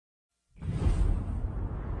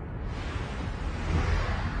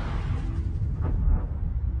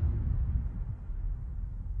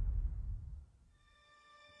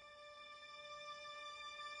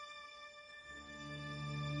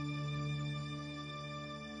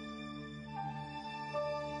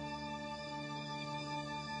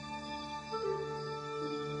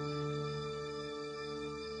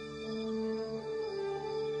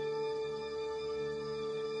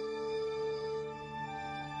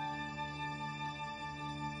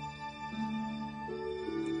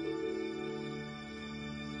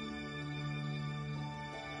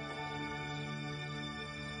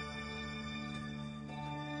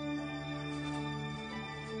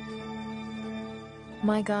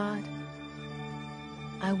My God,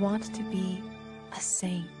 I want to be a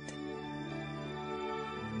saint,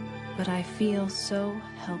 but I feel so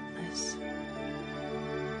helpless.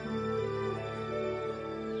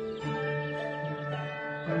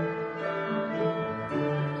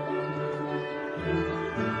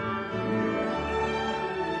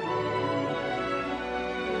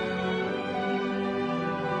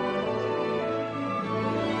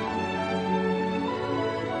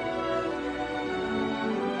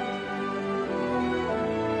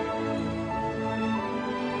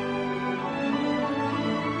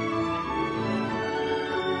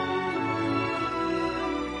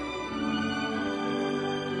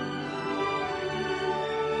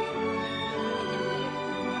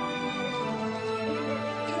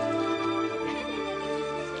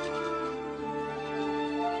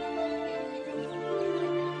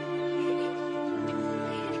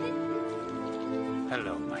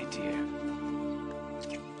 Hello, my dear.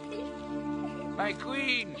 My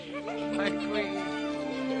queen! My queen!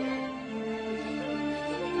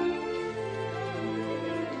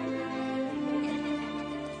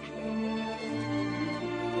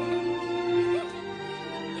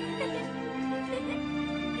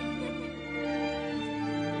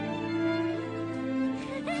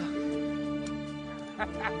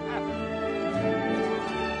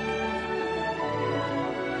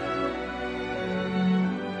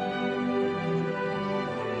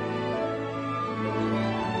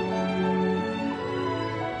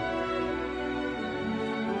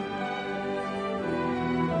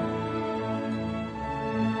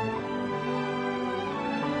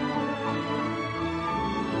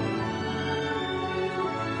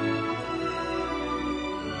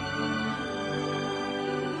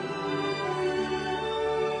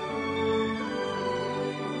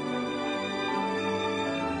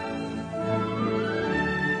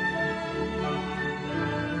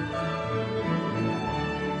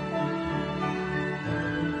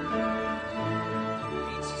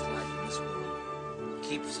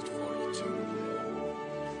 Keeps it for you too.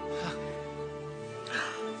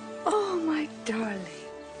 Oh, my darling.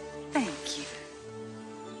 Thank you.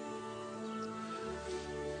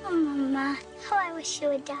 Oh, Mama, how I wish you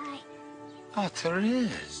would die. Oh,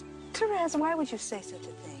 Therese. Therese, why would you say such a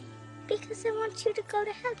thing? Because I want you to go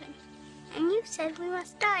to heaven. And you said we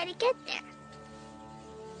must die to get there.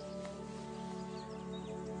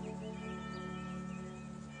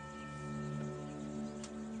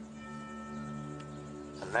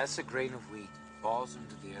 Unless a grain of wheat falls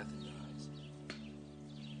into the earth and dies.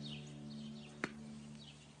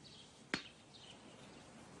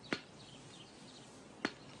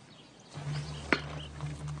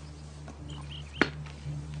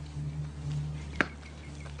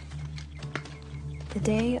 The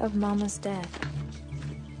day of Mama's death,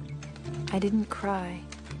 I didn't cry,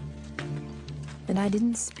 and I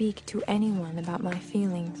didn't speak to anyone about my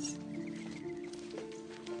feelings.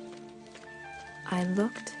 I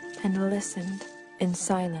looked and listened in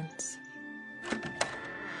silence. Hail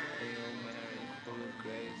Mary, full of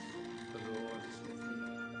grace, the Lord is with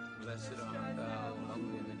thee. Blessed art thou among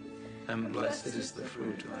women, and blessed is the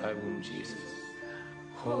fruit of thy womb, Jesus.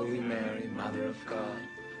 Holy Mary, Mother of God,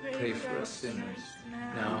 pray for us sinners,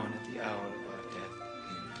 now and at the hour of our death.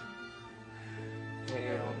 Amen.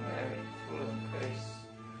 Hail Mary, full of grace,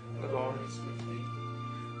 the Lord is with thee.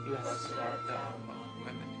 Blessed art thou among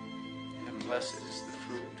women, and blessed is the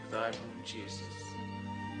fruit of thy womb, Jesus.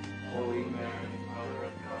 Holy Mary, Mother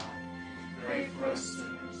of God, pray for us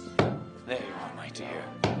sinners. There you are, my dear.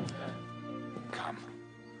 Come.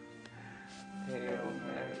 Hail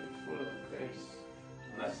Mary, full of grace,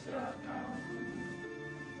 blessed art thou among women,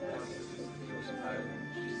 blessed is the fruit of thy womb,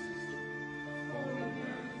 Jesus. Holy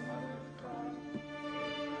Mary, Mother of God,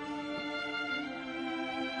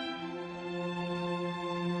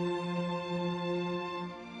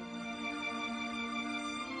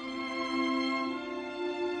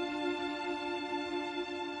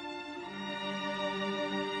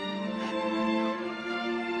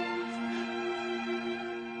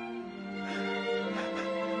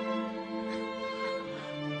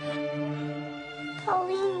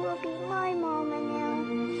 Pauline will be my mama now.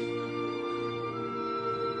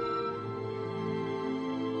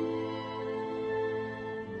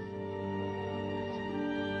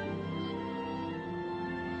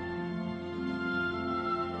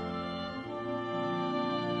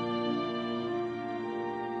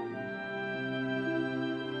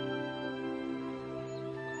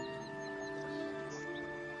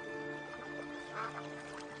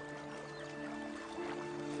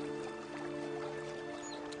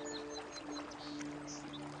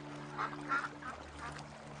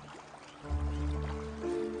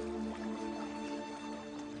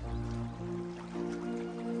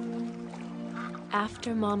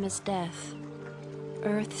 After Mama's death,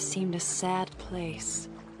 Earth seemed a sad place,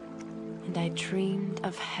 and I dreamed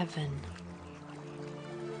of heaven.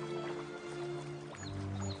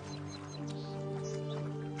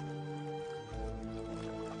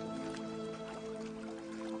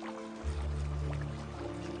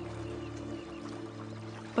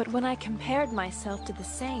 But when I compared myself to the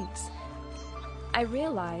saints, I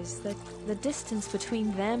realized that the distance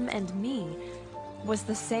between them and me was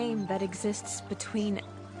the same that exists between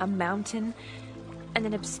a mountain and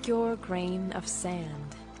an obscure grain of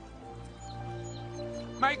sand.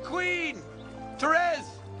 My queen! Therese!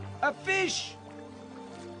 A fish!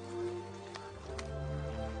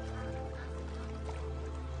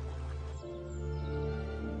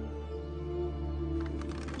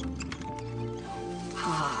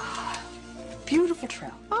 Ah, beautiful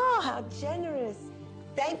trail. Oh, how generous.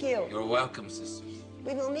 Thank you. You're welcome, sister.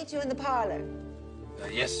 We will meet you in the parlor.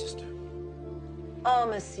 Yes, sister. Oh,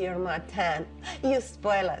 Monsieur Martin, you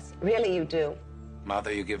spoil us. Really, you do.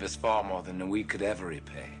 Mother, you give us far more than we could ever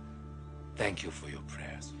repay. Thank you for your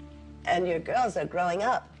prayers. And your girls are growing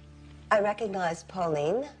up. I recognize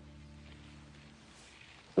Pauline,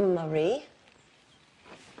 Marie,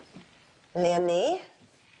 Leonie,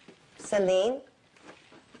 Celine,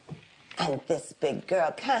 and this big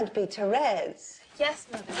girl can't be Therese. Yes,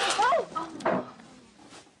 Mother. Oh!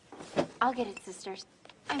 I'll get it, sisters.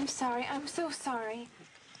 I'm sorry. I'm so sorry.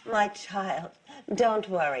 My child, don't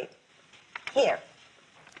worry. Here,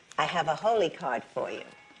 I have a holy card for you.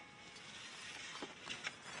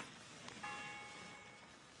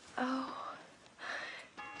 Oh,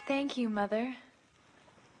 thank you, Mother.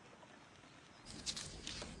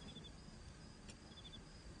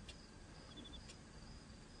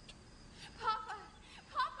 Papa!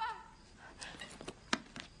 Papa!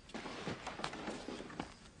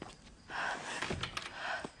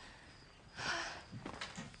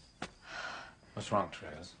 What's wrong,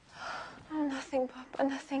 Therese? Oh, nothing, Papa.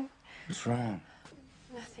 Nothing. What's wrong?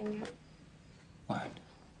 Nothing. What?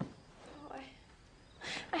 Oh,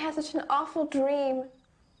 I had such an awful dream.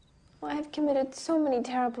 I have committed so many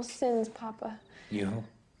terrible sins, Papa. You?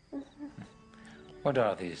 What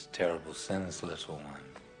are these terrible sins, little one?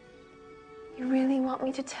 You really want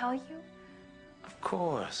me to tell you? Of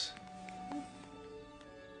course.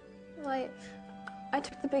 Well, I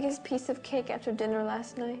took the biggest piece of cake after dinner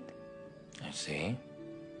last night. I see.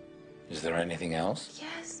 Is there anything else?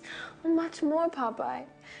 Yes, much more, Papa.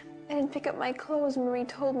 I didn't pick up my clothes Marie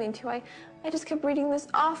told me to. I just kept reading this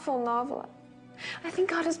awful novel. I think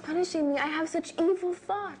God is punishing me. I have such evil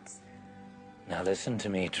thoughts. Now listen to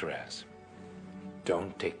me, Therese.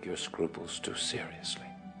 Don't take your scruples too seriously.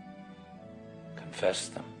 Confess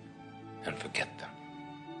them and forget them.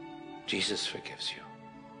 Jesus forgives you.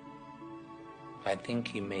 I think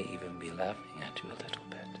he may even be laughing at you a little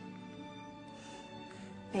bit.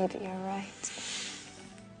 Maybe you're right.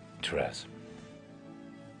 Therese,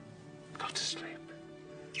 go to sleep.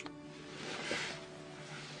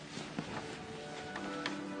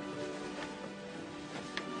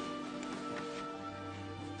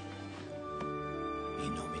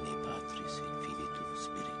 In nomine Patris et Filii et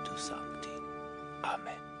Spiritus Sancti.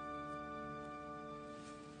 Amen.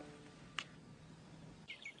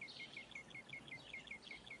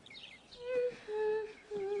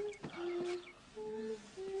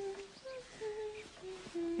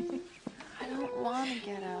 I don't want to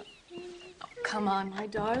get up. Come on, my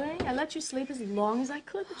darling. I let you sleep as long as I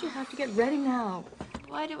could, but you have to get ready now.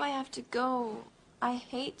 Why do I have to go? I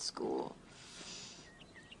hate school.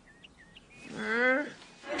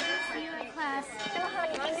 See you in class. Oh,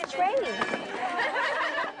 honey, it's raining.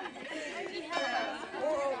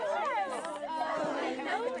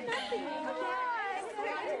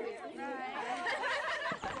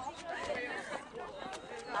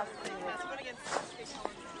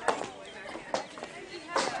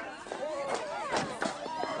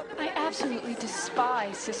 I absolutely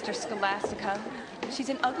despise Sister Scholastica. She's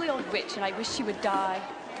an ugly old witch, and I wish she would die.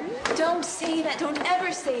 Don't say that. Don't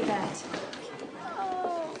ever say that.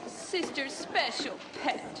 Oh, Sister's special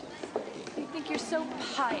pet. You think you're so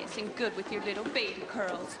pious and good with your little baby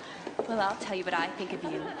curls. Well, I'll tell you what I think of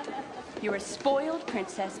you. You're a spoiled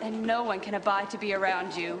princess, and no one can abide to be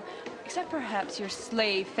around you. Except perhaps your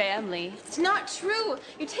slave family. It's not true.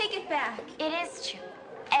 You take it back. It is true.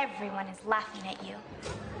 Everyone is laughing at you.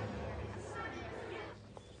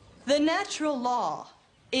 The natural law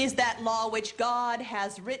is that law which God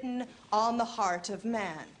has written on the heart of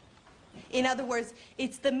man. In other words,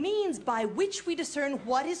 it's the means by which we discern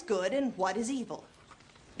what is good and what is evil.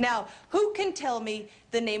 Now, who can tell me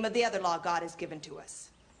the name of the other law God has given to us?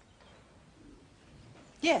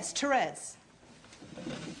 Yes, Therese.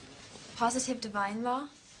 Positive divine law?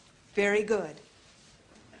 Very good.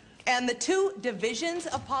 And the two divisions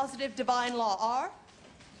of positive divine law are?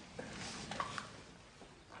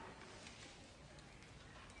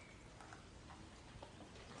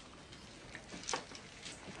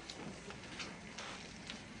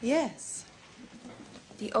 Yes.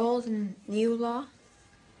 The old and new law?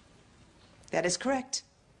 That is correct.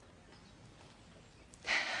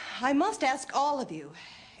 I must ask all of you,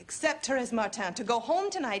 except Thérèse Martin, to go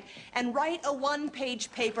home tonight and write a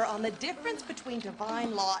one-page paper on the difference between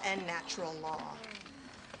divine law and natural law.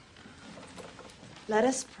 Let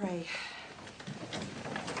us pray.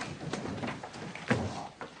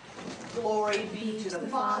 Glory be to the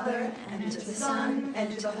Father, and to the Son,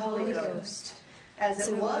 and to the Holy Ghost, as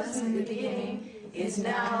it was in the beginning, is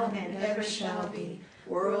now, and ever shall be,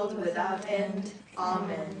 world without end.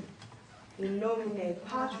 Amen. In nomine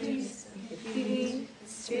Patris, et Filii, et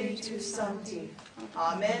Spiritus Sancti.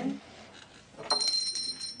 Amen.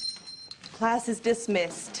 Class is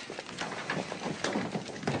dismissed.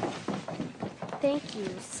 Thank you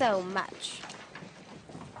so much.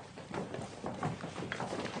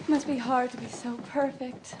 It must be hard to be so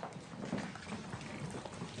perfect.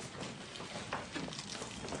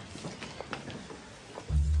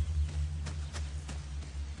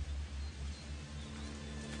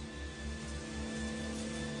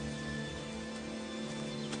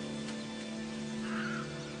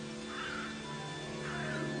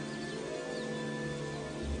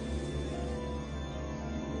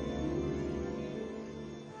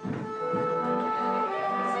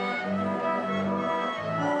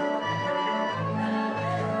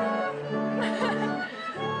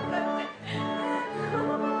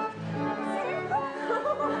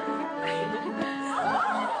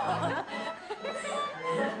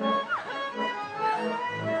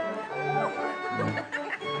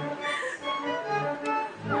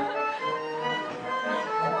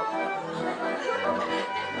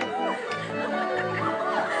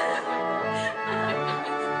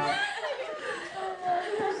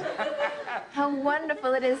 How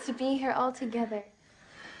wonderful it is to be here all together.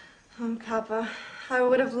 Oh, Papa, I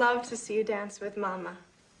would have loved to see you dance with Mama.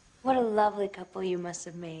 What a lovely couple you must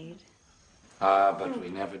have made. Ah, but we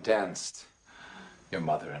never danced. Your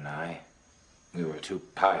mother and I. We were too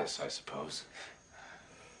pious, I suppose.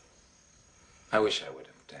 I wish I would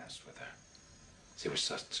have danced with her. She was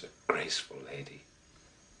such a graceful lady.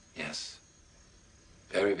 Yes.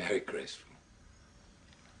 Very, very graceful.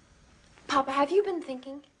 Papa, have you been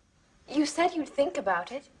thinking? You said you'd think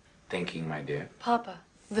about it. Thinking, my dear. Papa,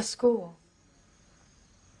 the school.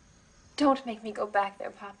 Don't make me go back there,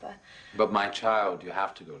 Papa. But my child, you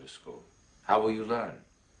have to go to school. How will you learn?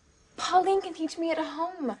 Pauline can teach me at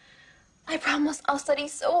home. I promise I'll study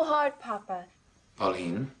so hard, Papa.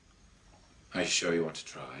 Pauline, are you sure you want to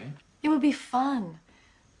try? It would be fun.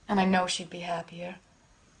 And I know she'd be happier.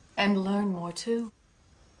 And learn more, too.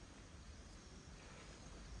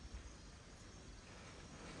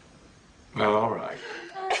 Well, all right.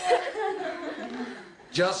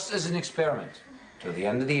 Just as an experiment, till the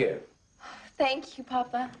end of the year. Thank you,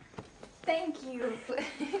 Papa. Thank you.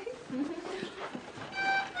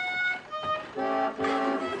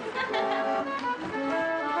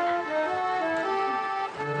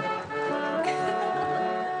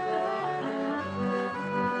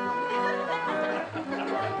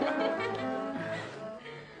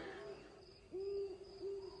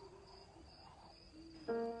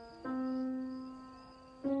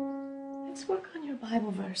 Let's work on your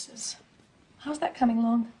Bible verses. How's that coming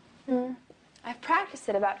along? I've practiced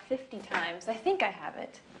it about 50 times. I think I have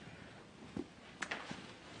it.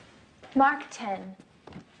 Mark 10,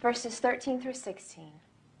 verses 13 through 16.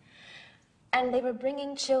 And they were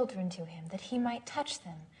bringing children to him, that he might touch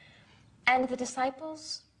them. And the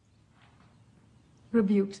disciples...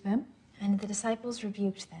 Rebuked them. And the disciples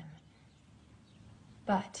rebuked them.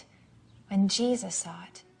 But when Jesus saw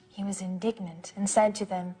it, he was indignant and said to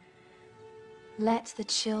them, Let the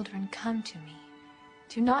children come to me.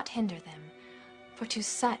 Do not hinder them, for to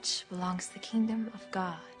such belongs the kingdom of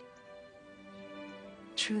God.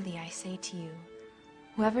 Truly I say to you,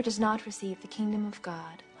 whoever does not receive the kingdom of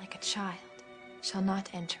God like a child shall not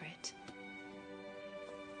enter it.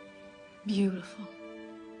 Beautiful.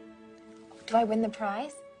 Do I win the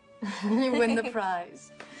prize? You win the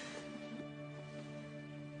prize.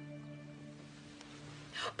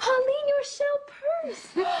 Pauline, your shell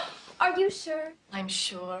purse! Are you sure? I'm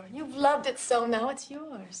sure. You've loved it so, now it's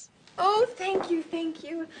yours. Oh, thank you, thank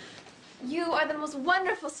you. You are the most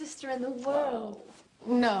wonderful sister in the world.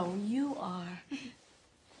 No, you are.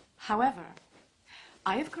 However,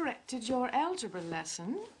 I have corrected your algebra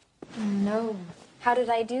lesson. No. How did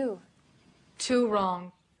I do? 2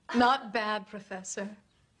 wrong. Not bad, Professor.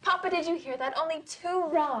 Papa, did you hear that? Only 2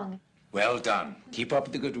 wrong. Well done. Keep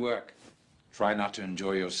up the good work. Try not to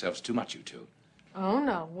enjoy yourselves too much, you two. Oh,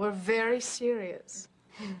 no. We're very serious.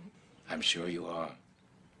 I'm sure you are.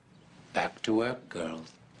 Back to work,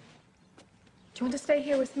 girls. Do you want to stay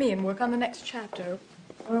here with me and work on the next chapter?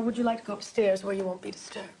 Or would you like to go upstairs where you won't be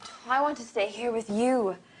disturbed? I want to stay here with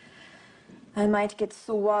you. I might get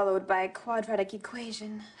swallowed by a quadratic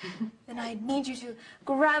equation. Then I'd need you to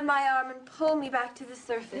grab my arm and pull me back to the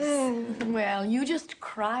surface. Well, you just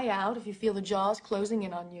cry out if you feel the jaws closing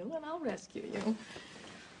in on you, and I'll rescue you.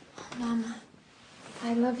 Mama,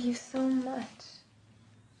 I love you so much.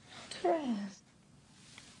 Therese.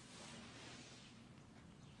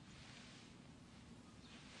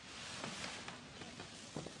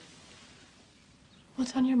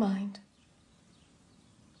 What's on your mind?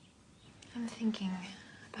 I'm thinking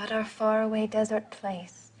about our faraway desert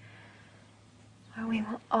place, where we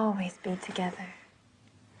will always be together.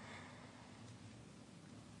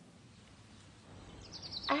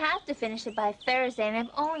 I have to finish it by Thursday, and I've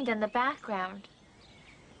only done the background.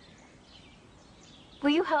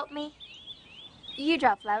 Will you help me? You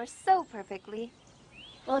draw flowers so perfectly.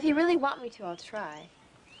 Well, if you really want me to, I'll try.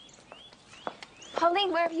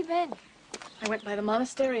 Pauline, where have you been? I went by the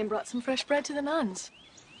monastery and brought some fresh bread to the nuns.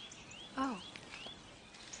 Oh.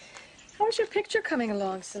 How's your picture coming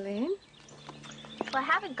along, Celine? Well, I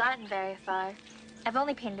haven't gotten very far. I've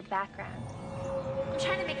only painted background. I'm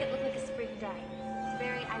trying to make it look like a spring day.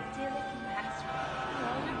 Very idyllic and pastoral.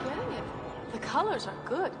 Well, you're getting it. The colors are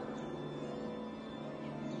good.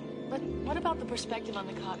 But what about the perspective on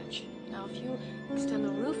the cottage? Now, if you extend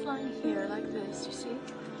the roof line here like this, you see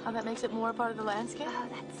how that makes it more a part of the landscape? Oh,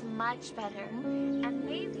 that's much better. And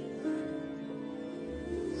maybe...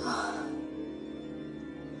 Oh,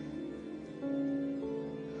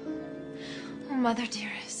 Mother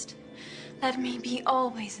dearest, let me be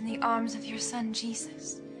always in the arms of your son,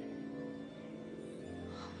 Jesus.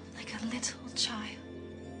 Like a little child.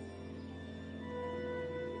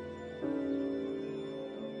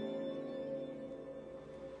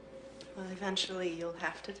 Well, eventually you'll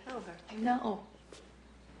have to tell her. I know.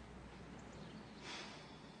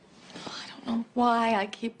 I don't know why I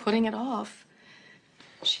keep putting it off.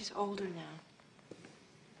 She's older now.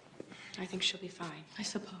 I think she'll be fine. I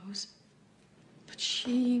suppose. But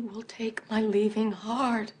she will take my leaving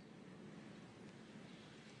hard.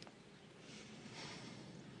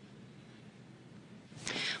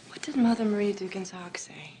 What did Mother Marie Duganzog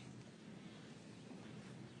say?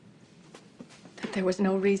 That there was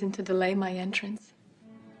no reason to delay my entrance.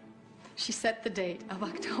 She set the date of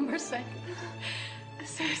October 2nd.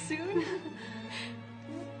 So soon?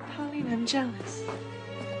 Pauline, I'm jealous.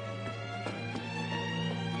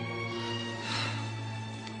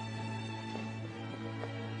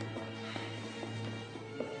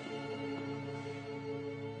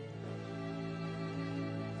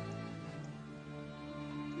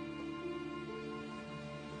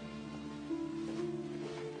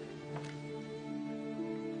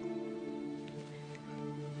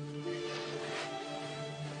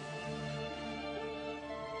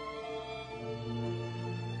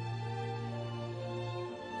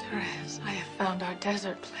 Therese, I have found our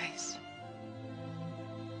desert place.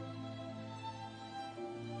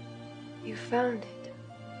 You found it.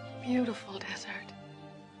 Beautiful desert.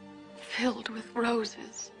 Filled with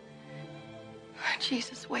roses. Where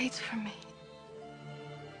Jesus waits for me.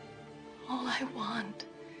 All I want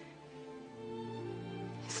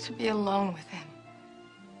is to be alone with him.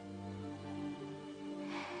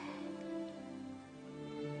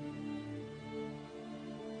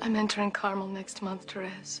 I'm entering Carmel next month,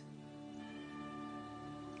 Therese.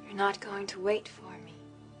 You're not going to wait for me.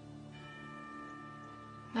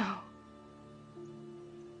 No.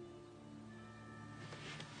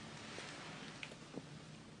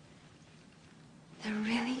 There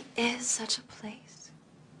really is such a place.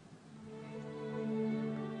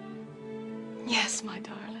 Yes, my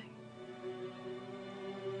darling.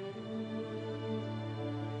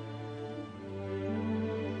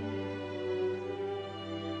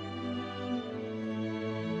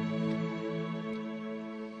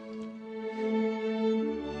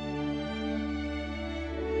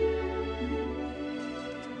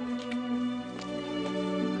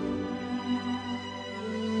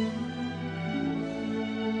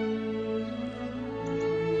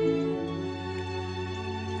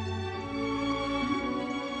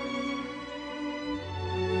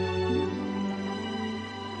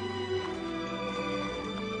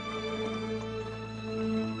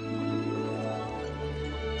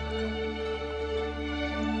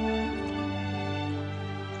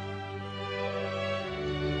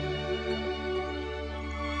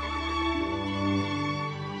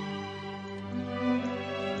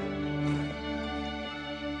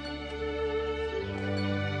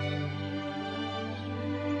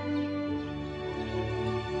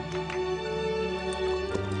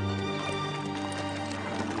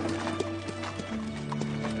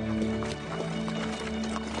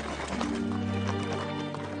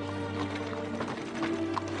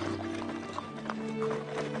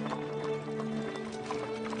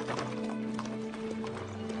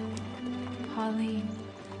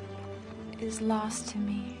 was lost to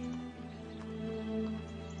me.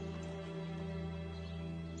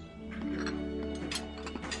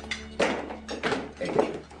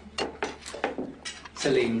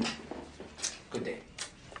 Celine, good day.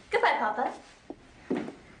 Goodbye, Papa.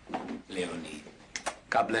 Leonie,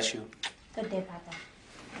 God bless you. Good day, Papa.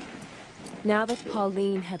 Now that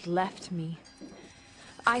Pauline had left me,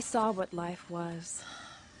 I saw what life was.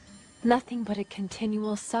 Nothing but a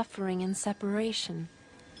continual suffering and separation.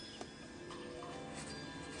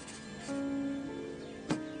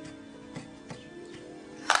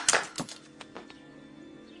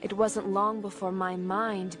 It wasn't long before my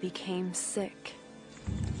mind became sick.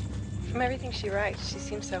 From everything she writes, she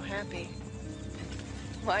seems so happy.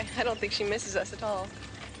 Why, I don't think she misses us at all.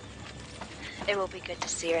 It will be good to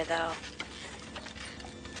see her, though.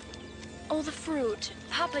 Oh, the fruit.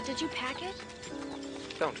 Papa, did you pack it?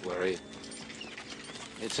 Don't worry.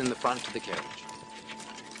 It's in the front of the carriage.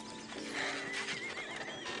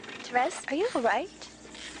 Therese, are you all right?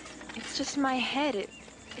 It's just my head.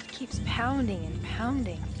 It keeps pounding and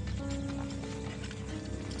pounding.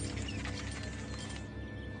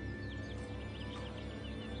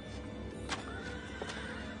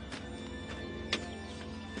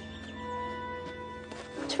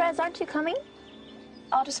 Therese, aren't you coming?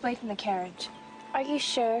 I'll just wait in the carriage. Are you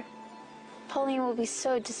sure? Pauline will be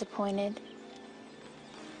so disappointed.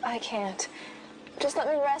 I can't. Just let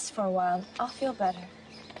me rest for a while. I'll feel better.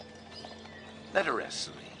 Let her rest,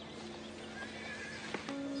 Celine.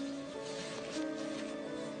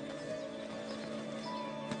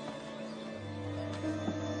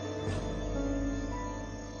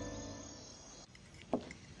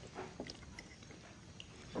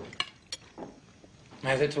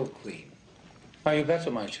 My little queen. Are you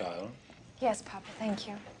better, my child? Yes, Papa, thank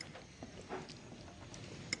you.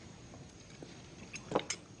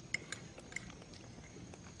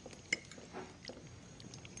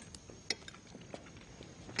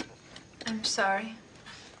 I'm sorry.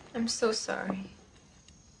 I'm so sorry.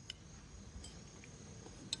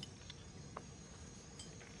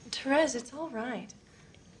 Therese, it's all right.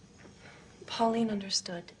 Pauline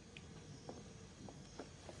understood.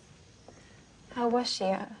 How was she?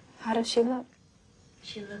 How did she look?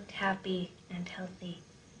 She looked happy and healthy.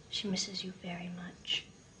 She misses you very much.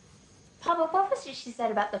 Papa, what was it she said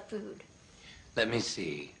about the food? Let me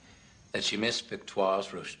see. That she missed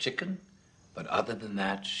Victoire's roast chicken, but other than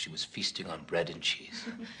that, she was feasting on bread and cheese.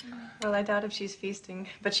 Well, I doubt if she's feasting,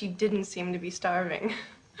 but she didn't seem to be starving.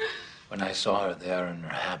 When I saw her there in her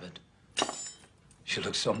habit, she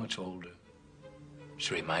looked so much older.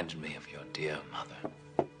 She reminded me of your dear mother.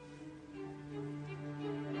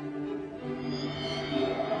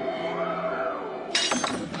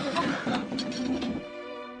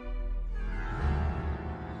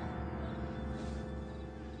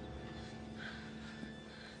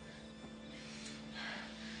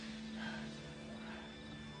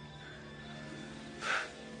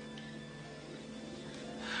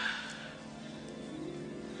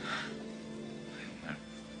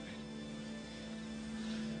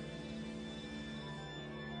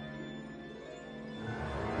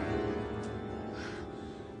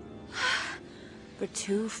 For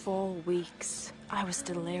 2 full weeks, I was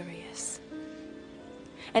delirious.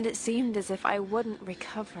 And it seemed as if I wouldn't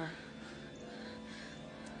recover.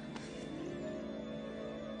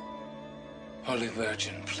 Holy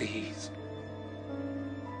Virgin, please.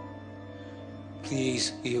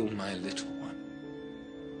 Please heal my little one.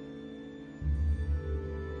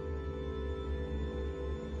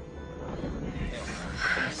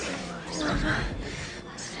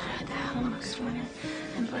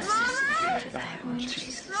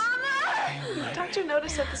 The doctor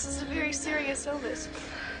noticed that this is a very serious illness.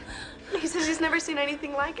 He says he's never seen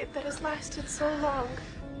anything like it that has lasted so long.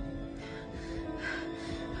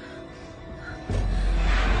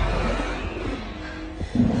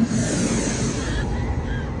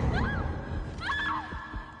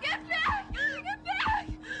 Get back! Get back!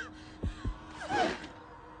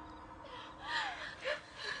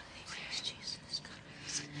 Please, Jesus.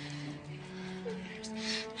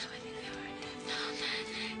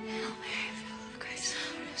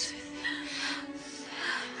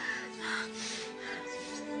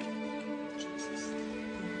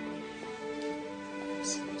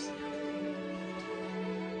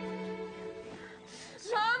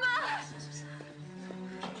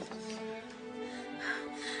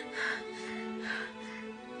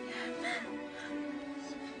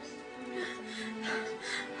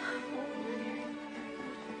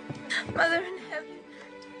 Mother in heaven,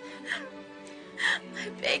 I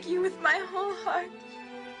beg you with my whole heart,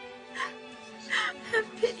 have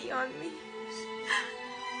pity on me.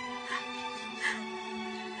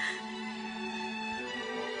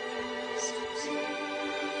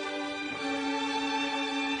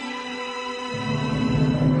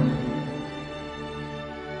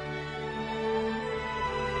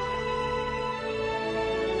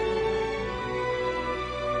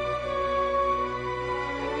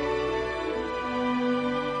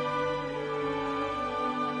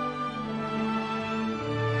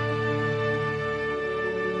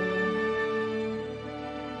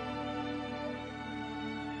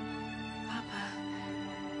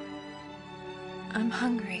 I'm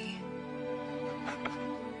hungry.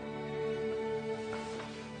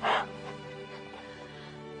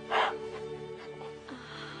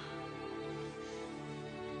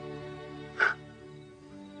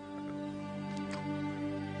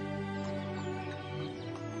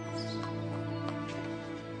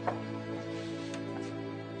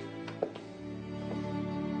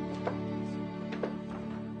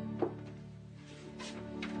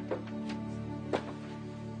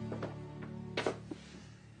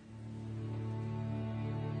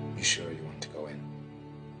 You sure you want to go in?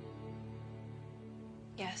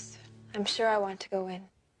 Yes, I'm sure I want to go in.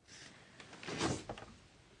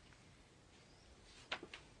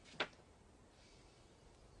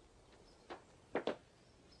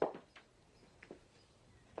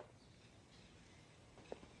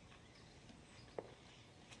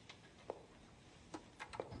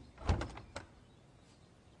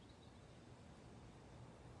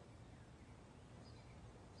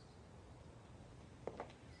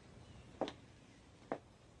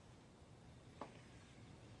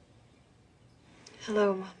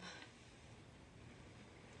 Hello, Mama.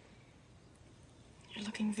 You're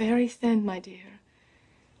looking very thin, my dear.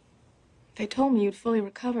 They told me you'd fully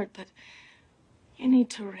recovered, but you need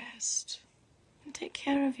to rest and take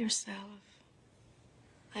care of yourself.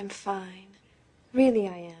 I'm fine. Really,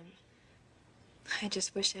 I am. I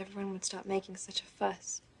just wish everyone would stop making such a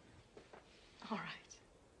fuss. All right.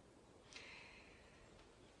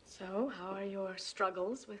 So, how are your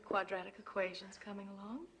struggles with quadratic equations coming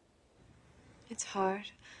along? It's hard.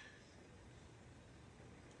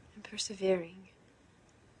 I'm persevering.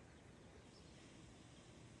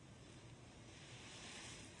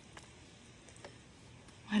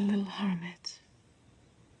 My little hermit.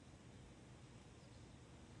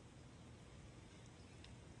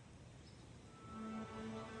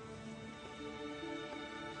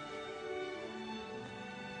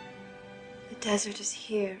 The desert is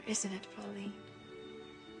here, isn't it, Pauline?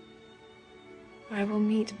 Where I will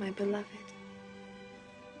meet my beloved.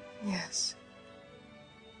 Yes.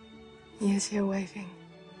 He is here waiting.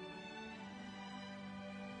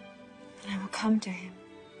 And I will come to him.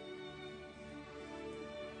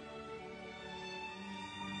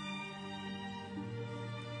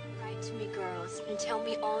 Write to me, girls, and tell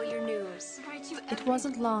me all your news. It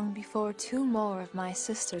wasn't long before 2 more of my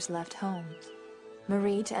sisters left home.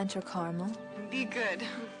 Marie to enter Carmel. Be good.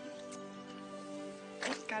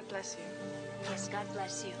 God bless you. Yes, God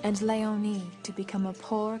bless you. And Leonie to become a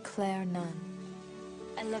poor Clare nun.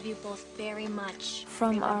 I love you both very much.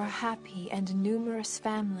 From our happy and numerous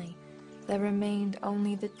family, there remained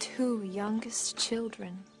only the 2 youngest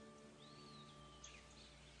children.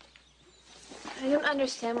 I don't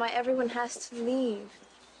understand why everyone has to leave.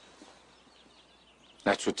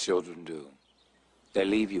 That's what children do. They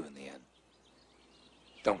leave you in the end.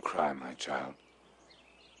 Don't cry, my child.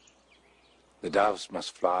 The doves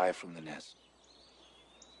must fly from the nest.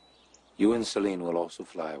 You and Celine will also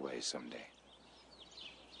fly away someday.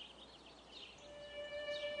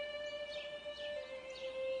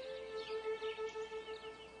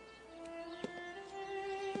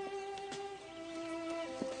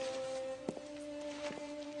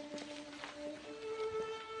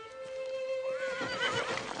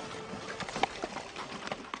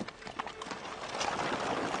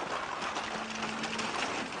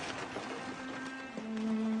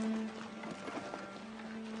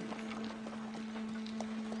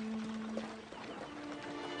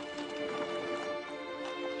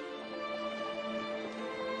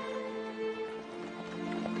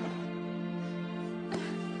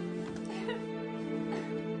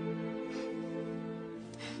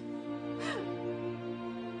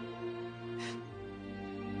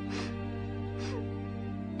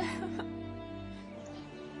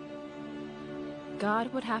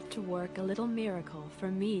 God would have to work a little miracle for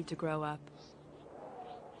me to grow up.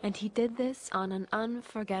 And he did this on an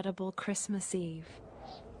unforgettable Christmas Eve.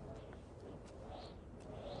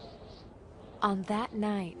 On that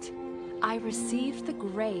night, I received the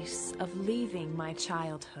grace of leaving my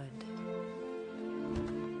childhood.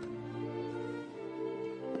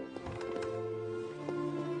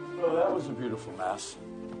 Well, that was a beautiful mass.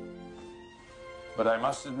 But I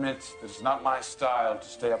must admit that it's not my style to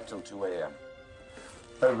stay up till 2 a.m.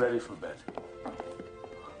 I'm ready for bed.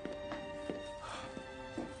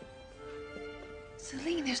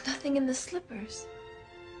 Celine, there's nothing in the slippers.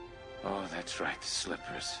 Oh, that's right, the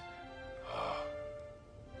slippers. Oh.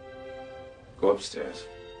 Go upstairs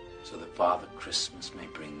so that Father Christmas may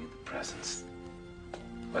bring you the presents.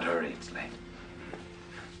 But hurry, it's late.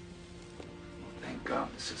 Thank God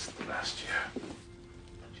this is the last year.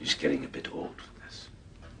 She's getting a bit old for this.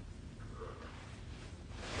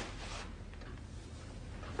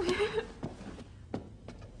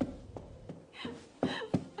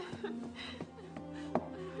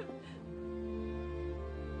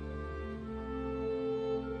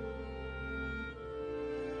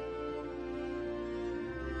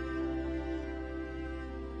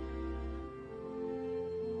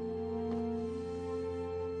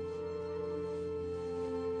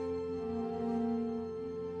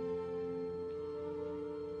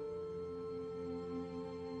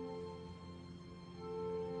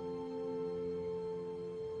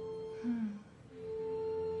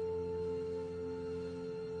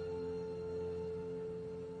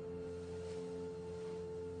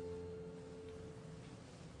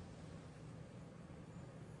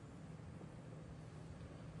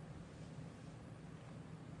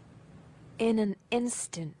 In an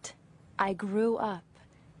instant, I grew up.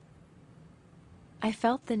 I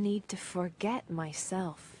felt the need to forget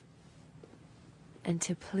myself and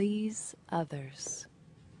to please others.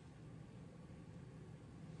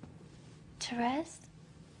 Therese?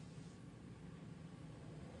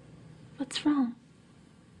 What's wrong?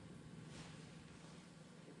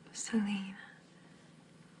 Celine,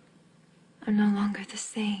 I'm no longer the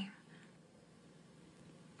same.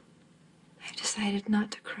 I've decided not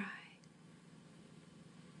to cry.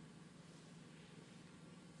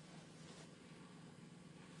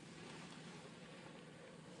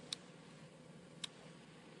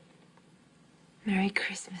 Merry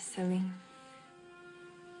Christmas, Celine.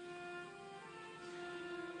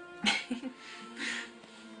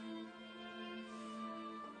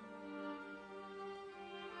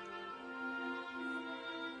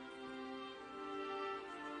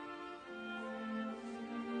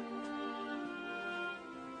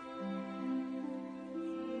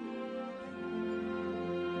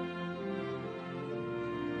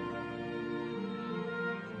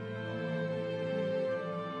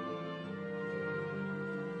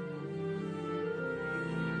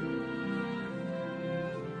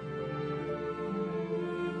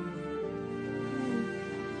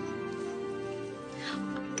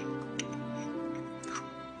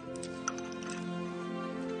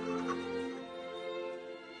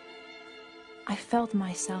 I felt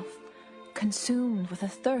myself consumed with a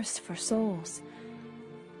thirst for souls.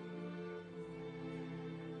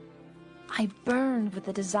 I burned with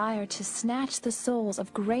the desire to snatch the souls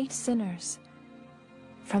of great sinners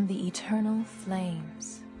from the eternal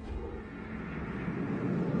flames.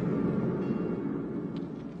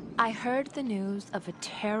 I heard the news of a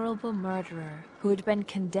terrible murderer who had been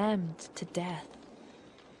condemned to death.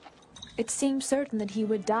 It seemed certain that he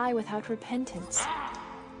would die without repentance.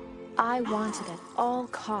 I wanted at all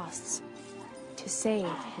costs to save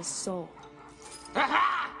his soul. Oh,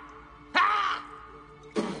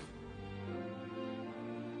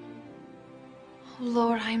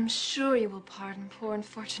 Lord, I am sure you will pardon poor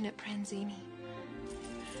unfortunate Pranzini.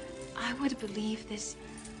 I would believe this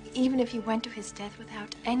even if he went to his death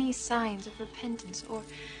without any signs of repentance or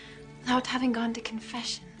without having gone to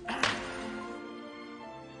confession.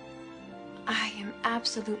 I am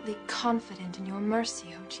absolutely confident in your mercy,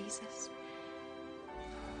 O Jesus.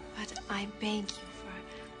 But I beg you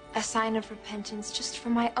for a sign of repentance just for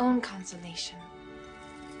my own consolation.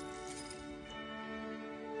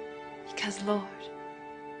 Because, Lord,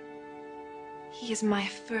 he is my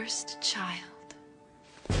first child.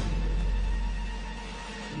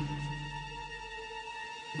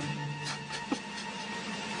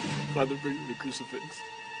 Father, bring me the crucifix.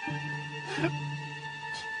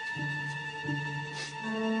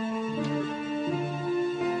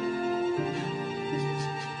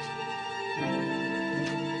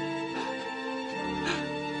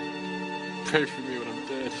 Pray for me when I'm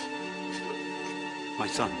dead. My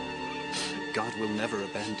son, God will never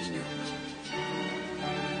abandon you.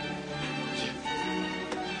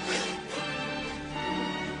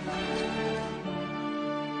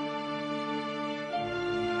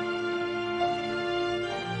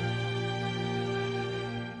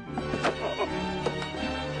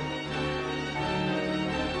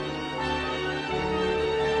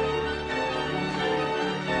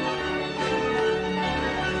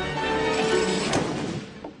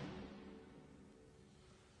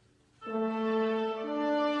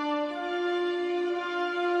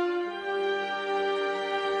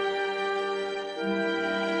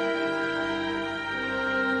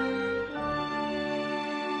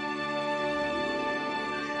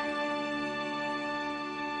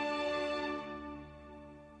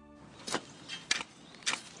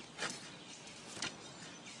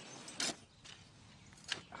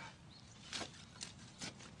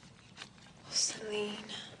 Celine,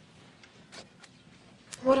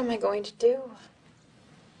 what am I going to do?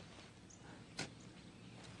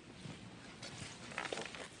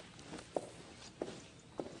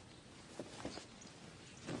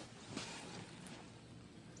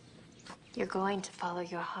 You're going to follow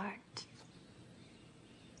your heart.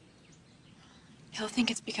 He'll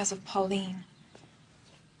think it's because of Pauline.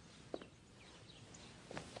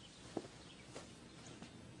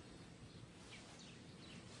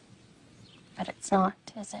 But it's not,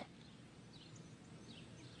 is it?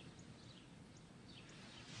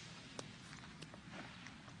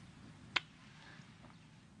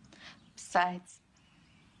 Besides,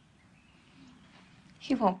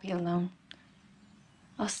 he won't be alone.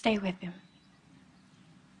 I'll stay with him.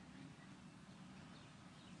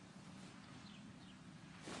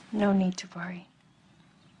 No need to worry.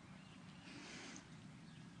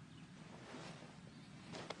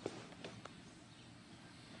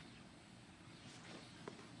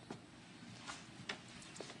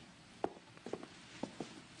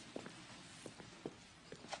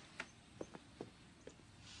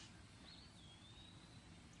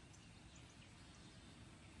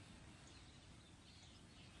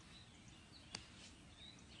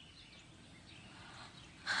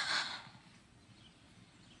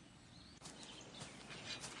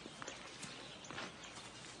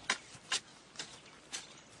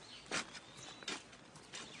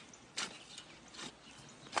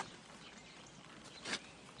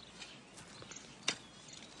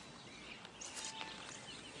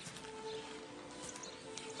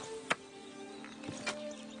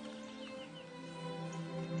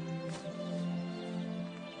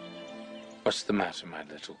 What's the matter, my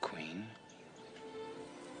little queen?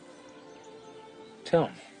 Tell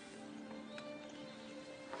me.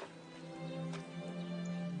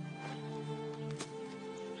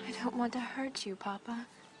 I don't want to hurt you, Papa.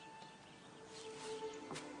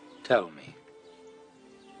 Tell me.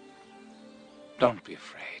 Don't be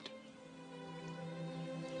afraid.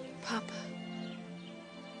 Papa,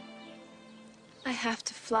 I have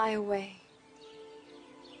to fly away.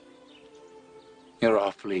 You're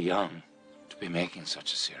awfully young to be making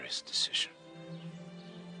such a serious decision.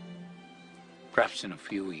 Perhaps in a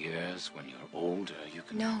few years, when you're older, you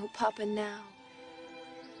can... No, Papa, now.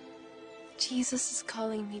 Jesus is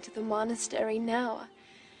calling me to the monastery now.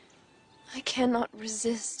 I cannot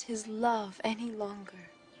resist his love any longer.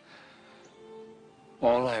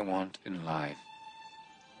 All I want in life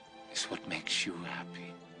is what makes you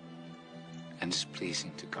happy and is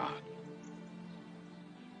pleasing to God.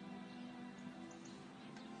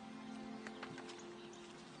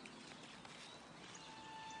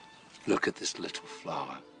 Look at this little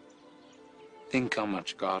flower. Think how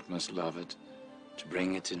much God must love it to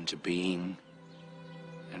bring it into being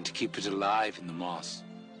and to keep it alive in the moss.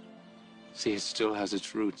 See, it still has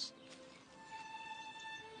its roots.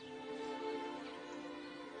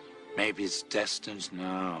 Maybe it's destined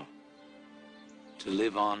now to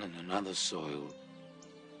live on in another soil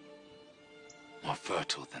more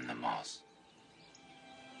fertile than the moss.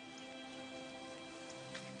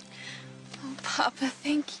 Oh, Papa,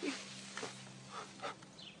 thank you.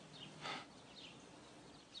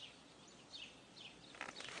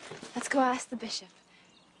 Let's go ask the bishop.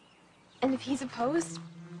 And if he's opposed,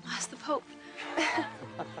 ask the Pope.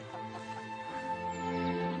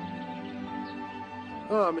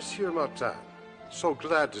 Ah, Monsieur Martin. So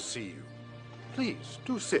glad to see you. Please,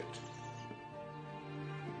 do sit.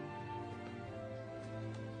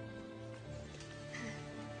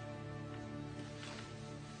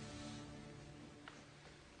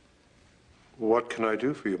 What can I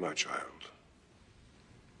do for you, my child?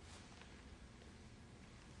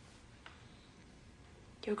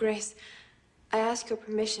 Your Grace, I ask your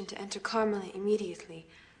permission to enter Carmel immediately.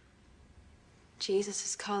 Jesus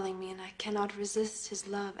is calling me, and I cannot resist his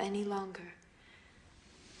love any longer.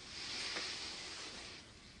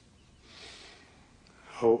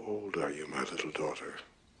 How old are you, my little daughter?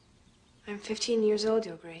 I'm 15 years old,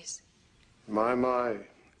 Your Grace. My,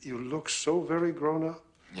 you look so very grown up.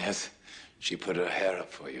 Yes, she put her hair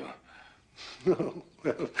up for you. Oh,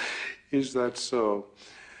 well, is that so?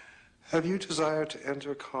 Have you desired to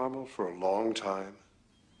enter Carmel for a long time?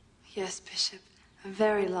 Yes, Bishop, a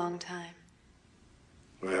very long time.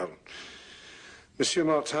 Well, Monsieur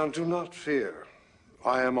Martin, do not fear.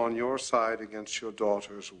 I am on your side against your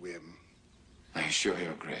daughter's whim. I assure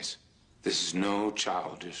your Grace, this is no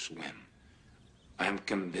childish whim. I am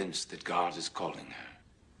convinced that God is calling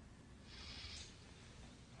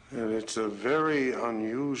her. And it's a very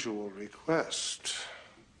unusual request.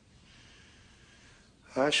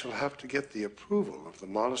 I shall have to get the approval of the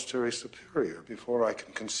monastery superior before I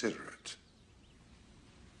can consider it.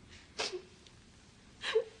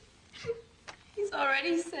 He's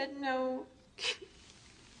already said no.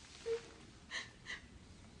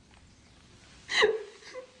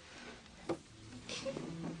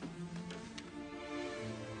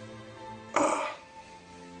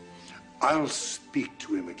 I'll speak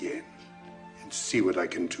to him again and see what I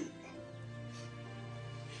can do.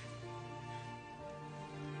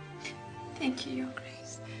 Thank you, Your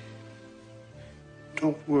Grace.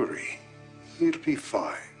 Don't worry. It'll be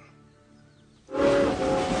fine.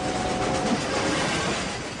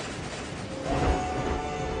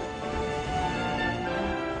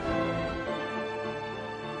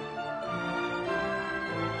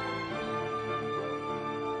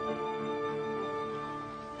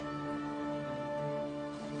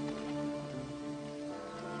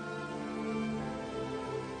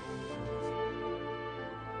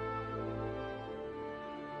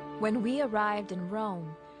 When we arrived in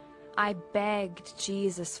Rome, I begged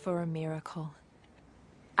Jesus for a miracle.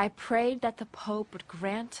 I prayed that the Pope would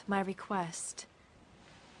grant my request.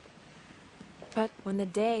 But when the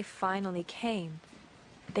day finally came,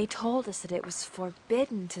 they told us that it was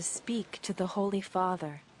forbidden to speak to the Holy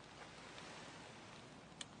Father.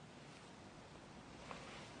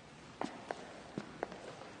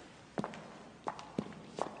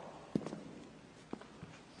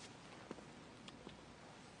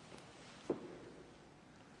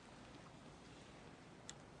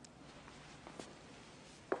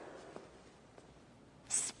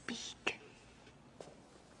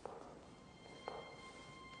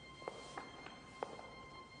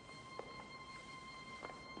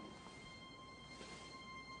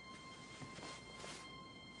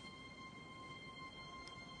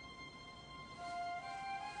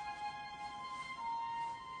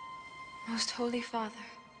 Most Holy Father,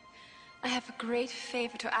 I have a great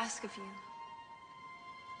favor to ask of you.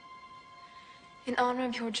 In honor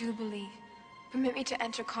of your Jubilee, permit me to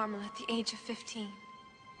enter Carmel at the age of 15.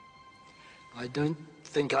 I don't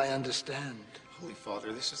think I understand. Holy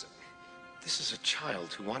Father, this is a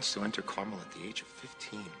child who wants to enter Carmel at the age of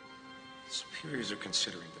 15. The superiors are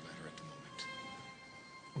considering the matter at the moment.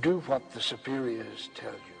 Do what the superiors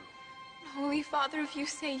tell you. Holy Father, if you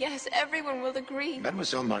say yes, everyone will agree.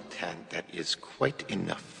 Mademoiselle Martin, that is quite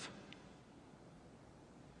enough.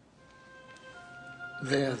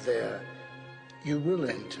 There. You will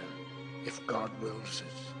enter, if God wills it.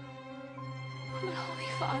 But Holy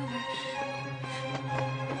Father...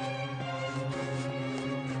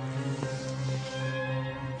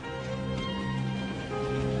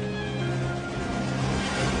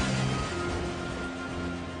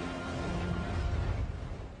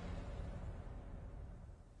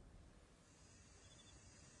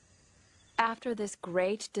 After this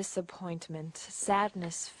great disappointment,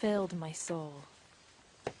 sadness filled my soul.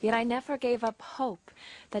 Yet I never gave up hope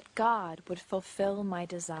that God would fulfill my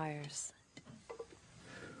desires.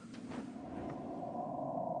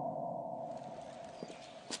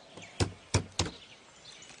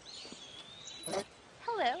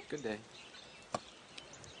 Hello. Good day.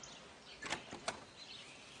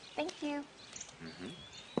 Thank you.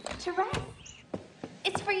 Therese,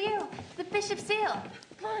 it's for you. The bishop's seal.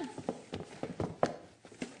 Come on.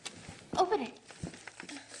 Open it.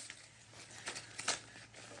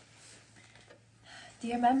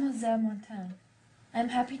 Dear Mademoiselle Martin, I am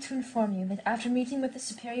happy to inform you that after meeting with the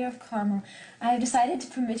Superior of Carmel, I have decided to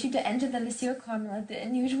permit you to enter the Lycée Carmel at the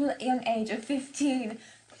unusual young age of 15.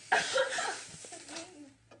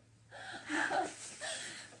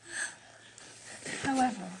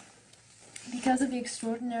 However, because of the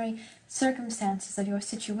extraordinary circumstances of your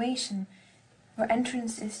situation, your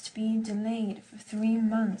entrance is to be delayed for 3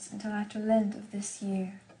 months until after Lent of this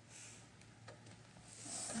year.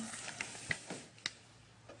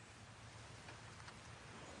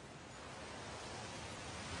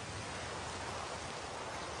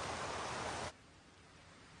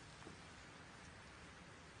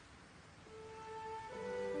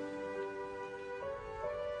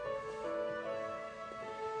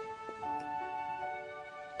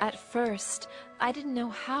 At first, I didn't know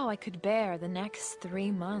how I could bear the next 3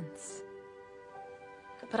 months.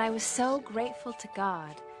 But I was so grateful to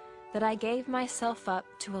God that I gave myself up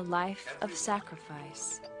to a life of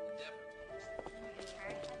sacrifice.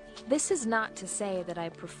 This is not to say that I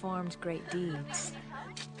performed great deeds.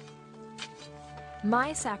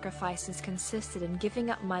 My sacrifices consisted in giving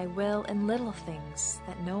up my will in little things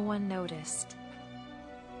that no one noticed.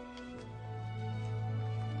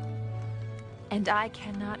 And I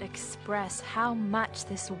cannot express how much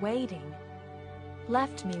this waiting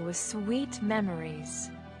left me with sweet memories.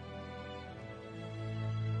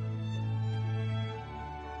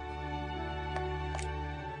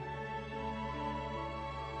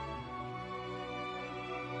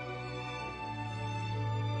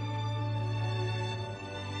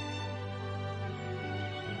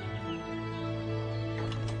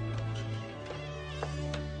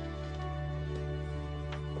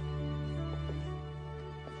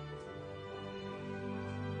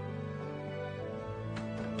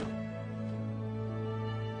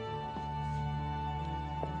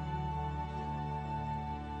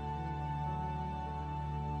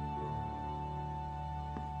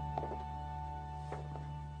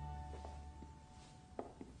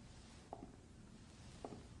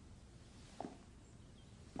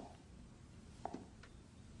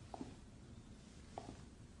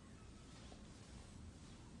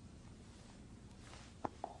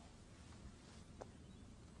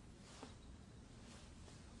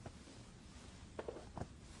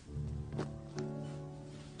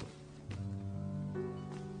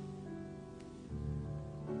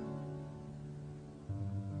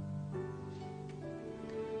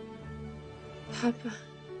 Papa,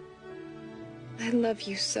 I love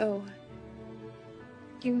you so.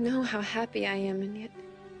 You know how happy I am, and yet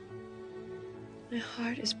my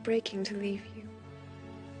heart is breaking to leave you.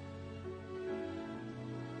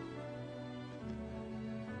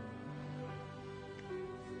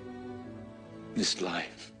 This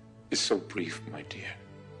life is so brief, my dear.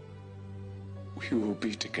 We will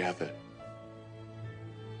be together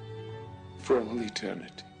for all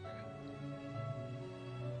eternity.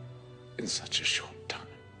 In such a short time.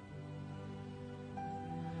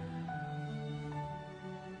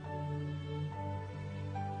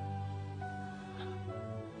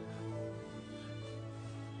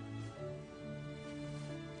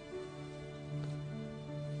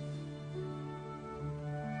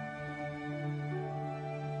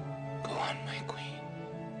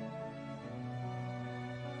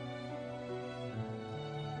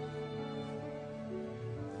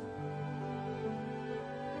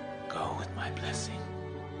 with my blessing.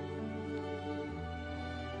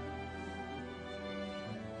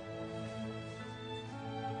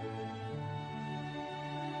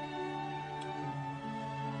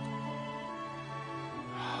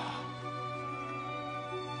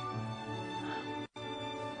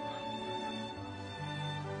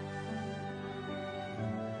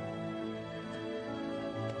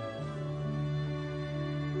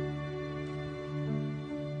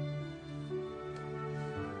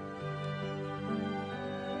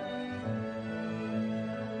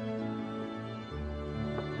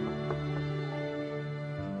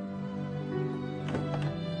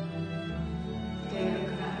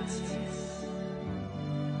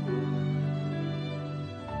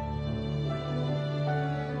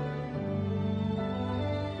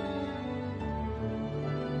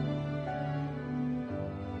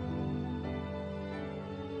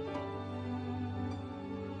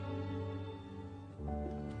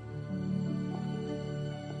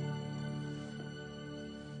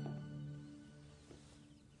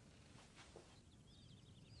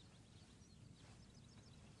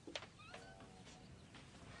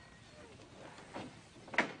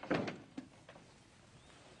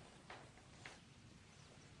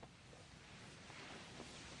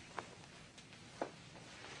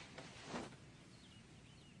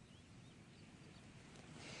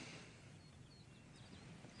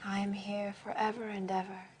 I am here forever and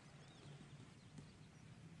ever.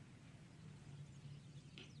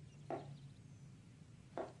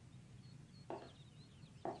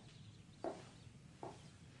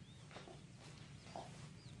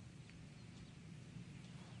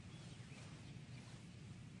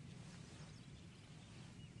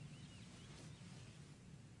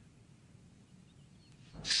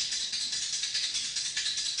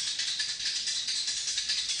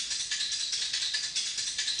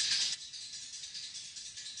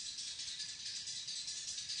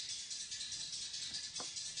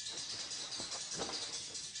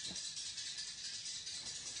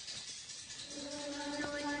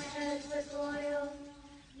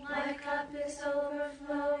 My cup is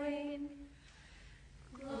overflowing.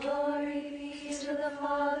 Glory be to the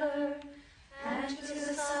Father, and to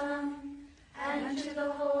the Son, and to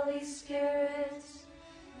the Holy Spirit,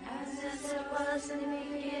 as it was in the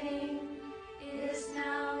beginning, is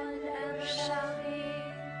now, and ever shall be,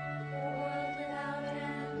 world without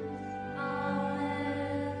end. Amen.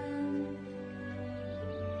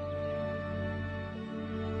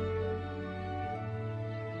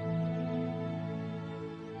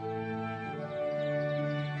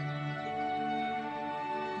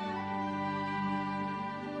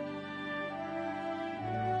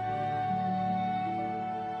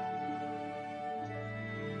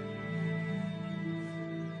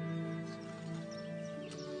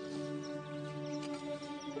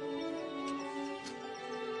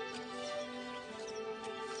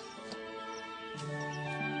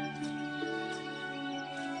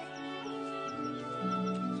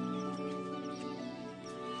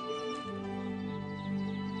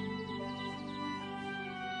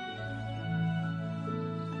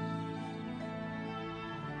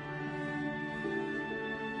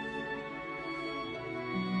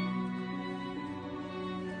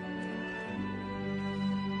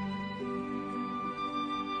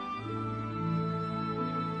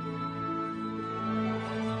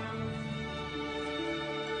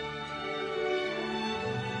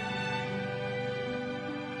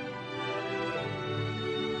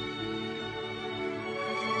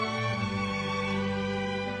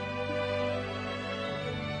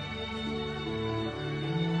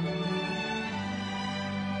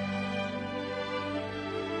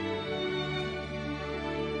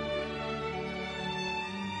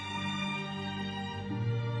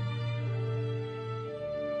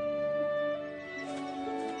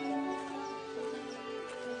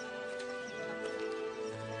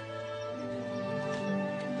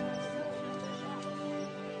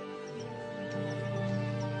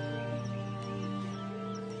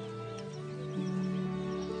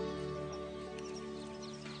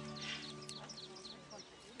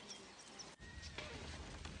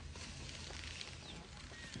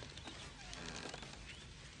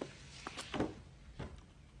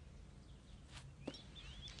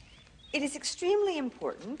 It is extremely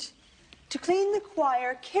important to clean the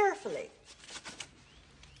choir carefully.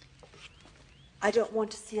 I don't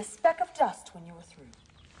want to see a speck of dust when you're through.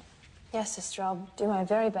 Yes, sister, I'll do my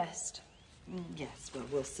very best. Yes, well,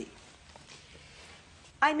 we'll see.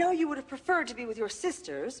 I know you would have preferred to be with your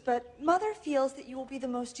sisters, but Mother feels that you will be the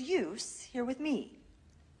most use here with me.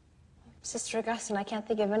 Sister Augustine, I can't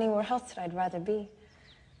think of anywhere else that I'd rather be.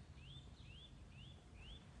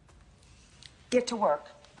 Get to work.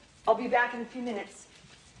 I'll be back in a few minutes.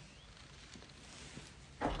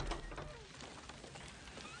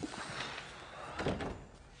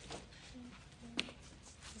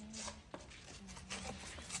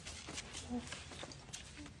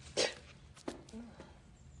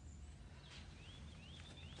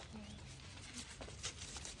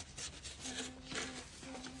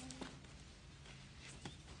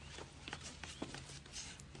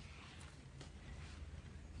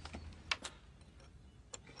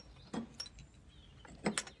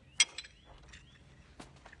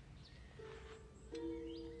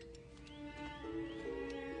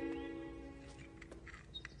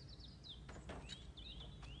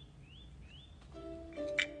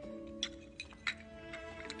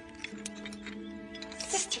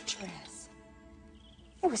 Sister Therese,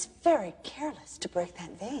 it was very careless to break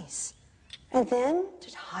that vase. And then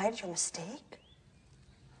to hide your mistake.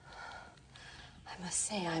 I must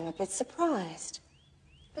say, I'm a bit surprised.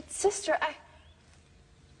 But, Sister,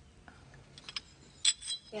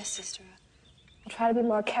 Yes, Sister. I'll try to be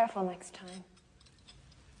more careful next time.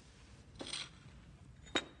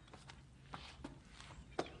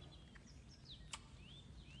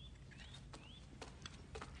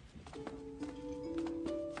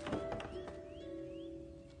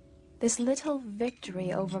 This little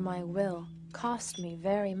victory over my will cost me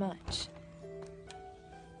very much.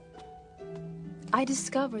 I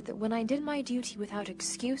discovered that when I did my duty without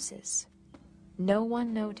excuses, no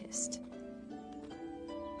one noticed.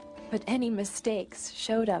 But any mistakes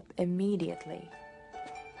showed up immediately.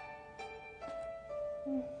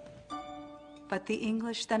 But the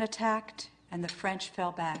English then attacked, and the French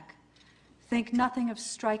fell back. Think nothing of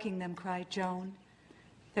striking them, cried Joan.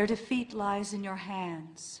 Their defeat lies in your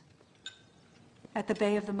hands. At the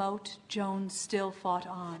bay of the moat, Joan still fought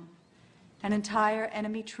on. An entire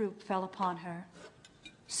enemy troop fell upon her.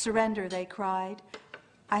 Surrender, they cried.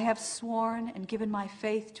 I have sworn and given my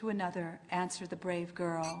faith to another, answered the brave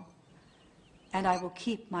girl. And I will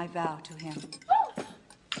keep my vow to him.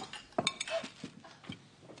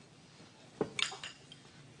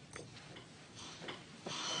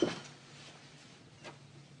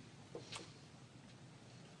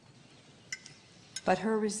 But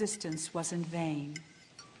her resistance was in vain.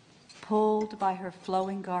 Pulled by her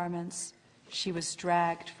flowing garments, she was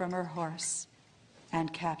dragged from her horse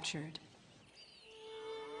and captured.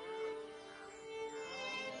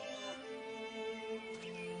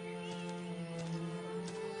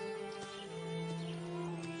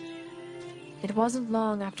 It wasn't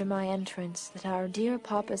long after my entrance that our dear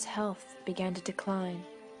Papa's health began to decline.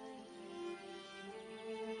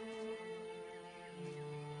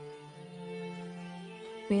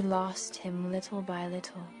 We lost him little by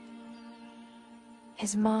little.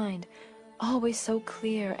 His mind, always so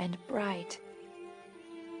clear and bright,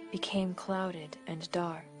 became clouded and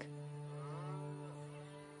dark.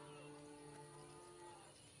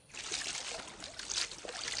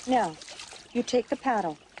 Now, you take the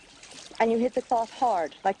paddle, and you hit the cloth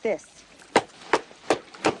hard, like this.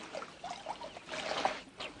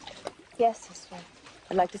 Yes, sister.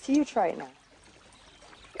 I'd like to see you try it now.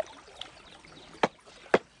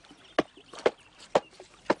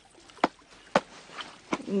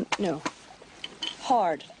 No.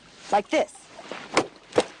 Hard. Like this.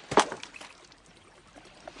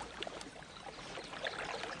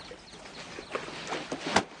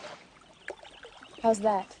 How's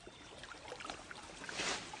that?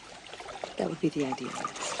 That would be the idea.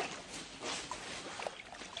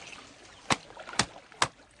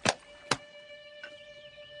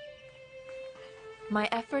 My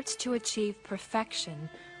efforts to achieve perfection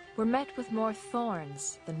were met with more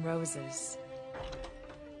thorns than roses.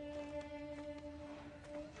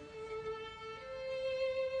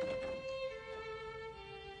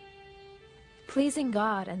 Pleasing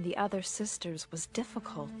God and the other sisters was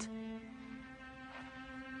difficult.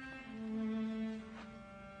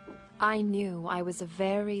 I knew I was a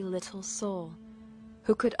very little soul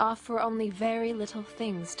who could offer only very little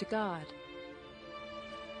things to God.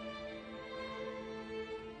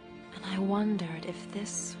 And I wondered if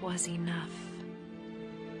this was enough.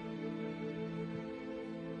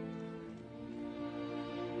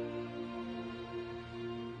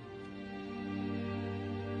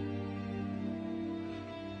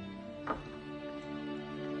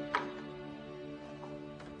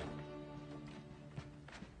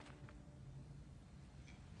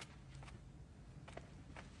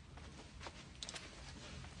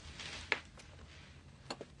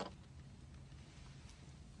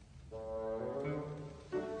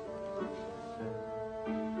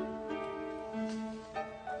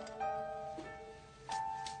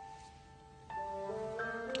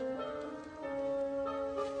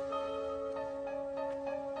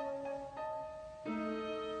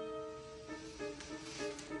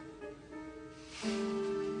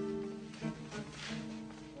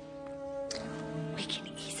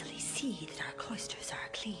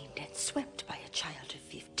 cleaned and swept by a child of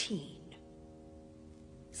 15.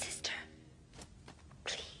 Sister,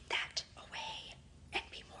 clean that away and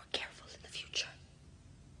be more careful in the future.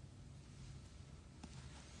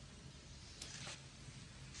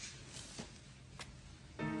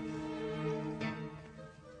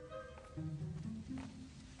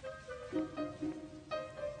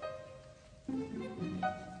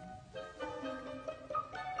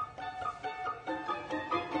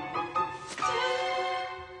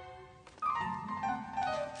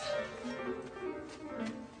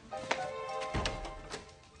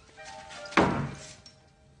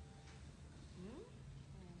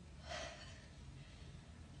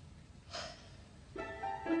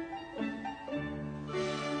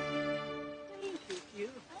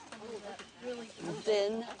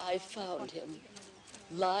 Then I found him,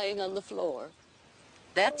 lying on the floor.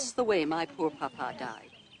 That's the way my poor papa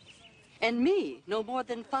died. And me, no more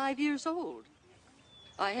than 5 years old.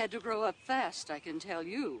 I had to grow up fast, I can tell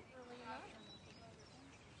you.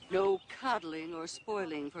 No coddling or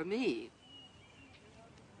spoiling for me.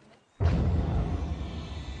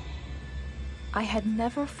 I had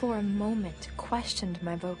never for a moment questioned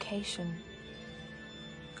my vocation.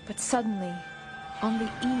 But suddenly, on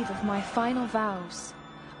the eve of my final vows,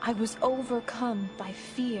 I was overcome by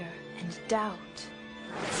fear and doubt.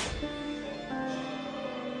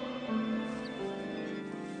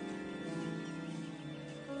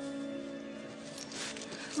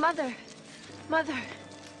 Mother! Mother!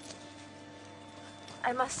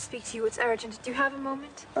 I must speak to you. It's urgent. Do you have a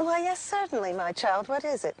moment? Why, yes, certainly, my child. What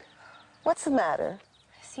is it? What's the matter?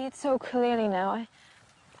 I see it so clearly now.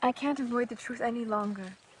 I can't avoid the truth any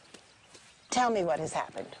longer. Tell me what has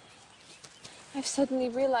happened. I've suddenly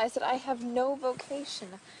realized that I have no vocation.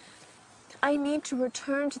 I need to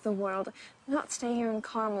return to the world, not stay here in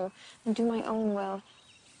Carmel and do my own will.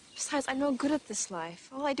 Besides, I'm no good at this life.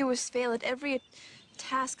 All I do is fail at every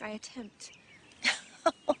task I attempt.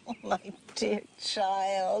 Oh, my dear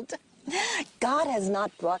child. God has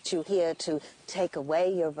not brought you here to take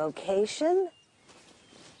away your vocation.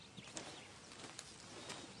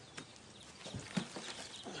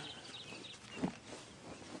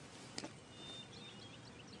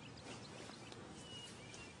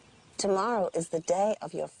 Tomorrow is the day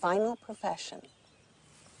of your final profession.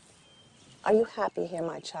 Are you happy here,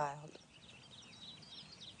 my child?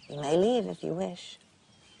 You may leave if you wish.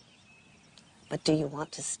 But do you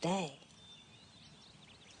want to stay?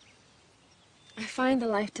 I find the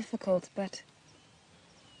life difficult, but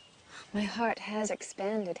my heart has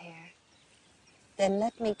expanded here. Then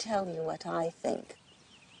let me tell you what I think.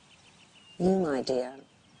 You, my dear,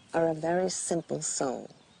 are a very simple soul.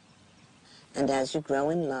 And as you grow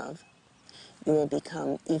in love, you will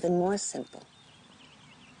become even more simple.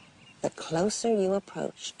 The closer you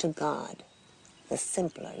approach to God, the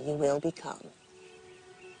simpler you will become.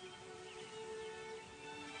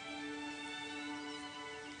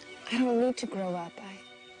 I don't need to grow up.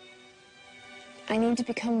 I need to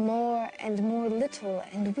become more and more little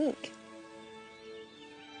and weak.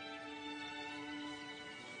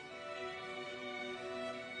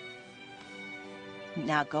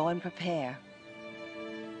 Now go and prepare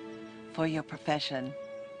for your profession.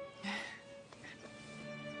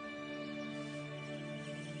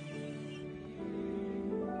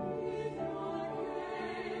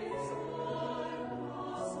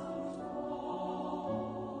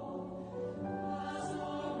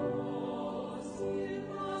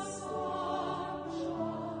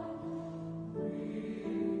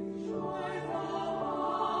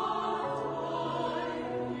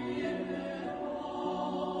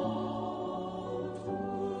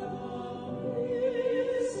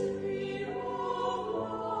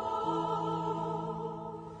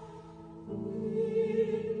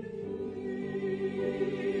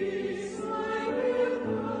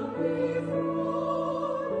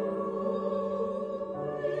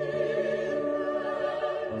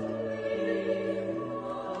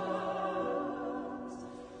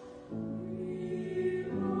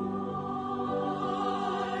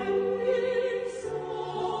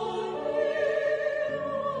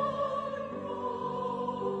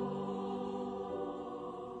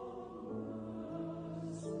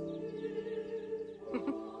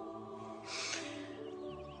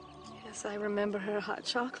 Yes, I remember her hot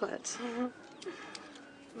chocolate.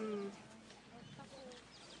 Mm.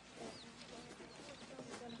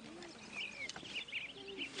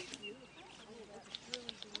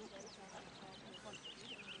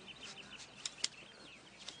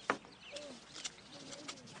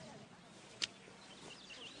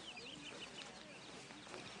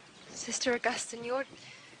 Sister Augustine, your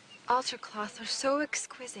altar cloths are so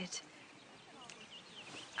exquisite.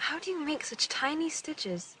 How do you make such tiny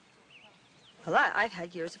stitches? Well, I've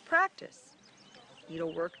had years of practice.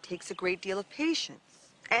 Needlework takes a great deal of patience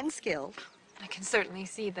and skill. I can certainly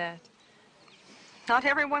see that. Not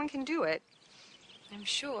everyone can do it. I'm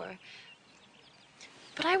sure.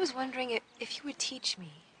 But I was wondering if you would teach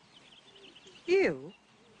me. You?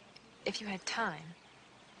 If you had time.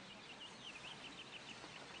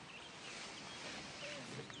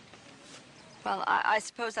 Well, I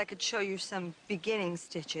suppose I could show you some beginning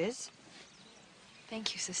stitches.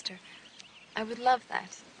 Thank you, sister. I would love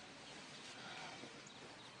that.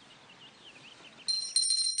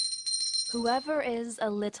 Whoever is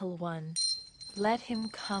a little one, let him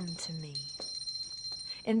come to me.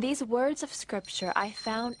 In these words of Scripture, I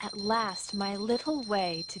found at last my little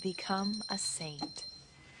way to become a saint.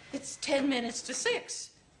 It's 10 minutes to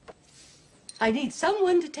 6. I need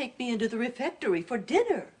someone to take me into the refectory for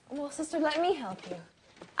dinner. Well, sister, let me help you.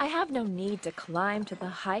 I have no need to climb to the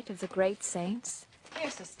height of the great saints.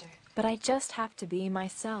 Here, sister. But I just have to be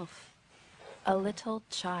myself, a little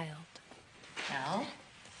child. Now,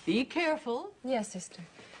 be careful. Yes, sister.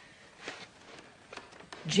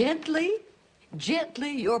 Gently,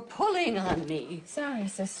 gently, you're pulling on me. Sorry,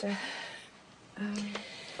 sister.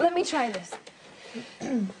 Let me try this.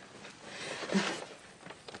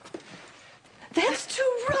 That's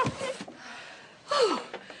too rough. Oh.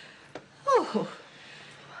 Oh.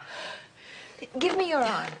 Give me your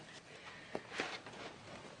arm.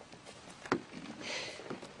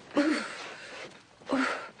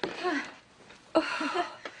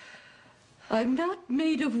 I'm not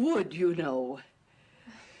made of wood, you know.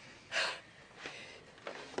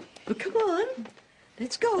 But come on,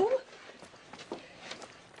 let's go.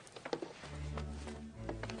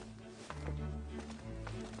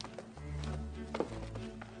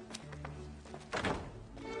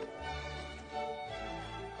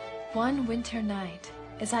 One winter night,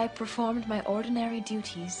 as I performed my ordinary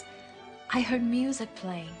duties, I heard music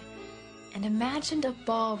playing and imagined a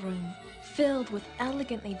ballroom filled with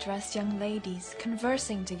elegantly dressed young ladies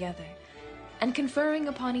conversing together and conferring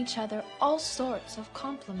upon each other all sorts of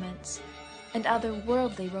compliments and other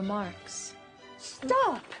worldly remarks.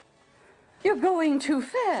 Stop! You're going too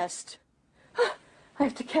fast. I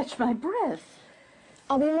have to catch my breath.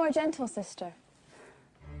 I'll be more gentle, sister.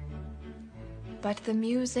 But the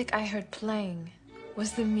music I heard playing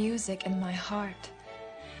was the music in my heart,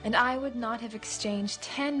 and I would not have exchanged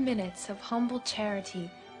 10 minutes of humble charity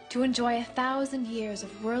to enjoy 1,000 years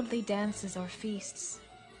of worldly dances or feasts.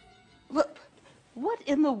 What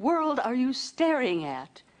in the world are you staring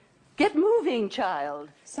at? Get moving, child.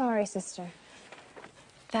 Sorry, sister.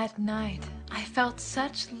 That night, I felt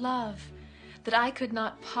such love that I could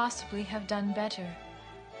not possibly have done better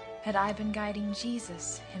had I been guiding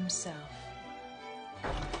Jesus himself.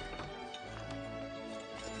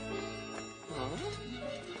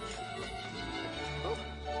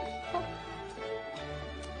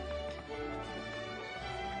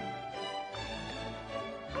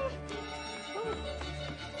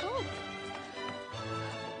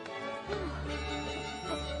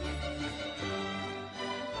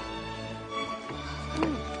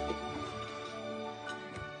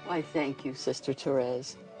 Why, thank you, Sister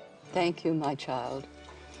Therese. Thank you, my child.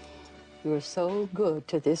 You are so good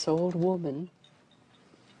to this old woman.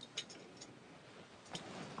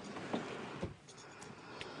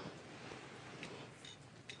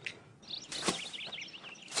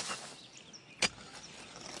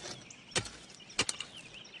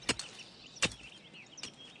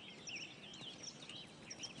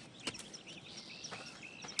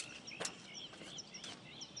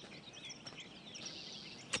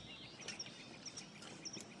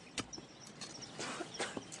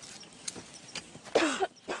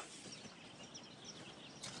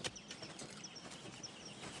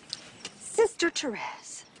 Sister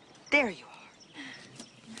Therese, there you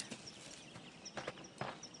are.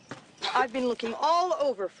 I've been looking all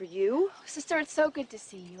over for you. Sister, it's so good to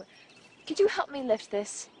see you. Could you help me lift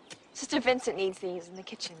this? Sister Vincent needs these in the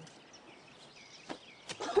kitchen.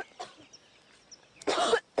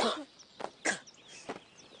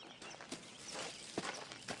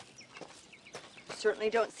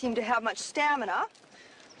 Certainly don't seem to have much stamina.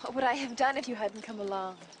 What would I have done if you hadn't come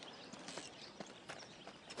along?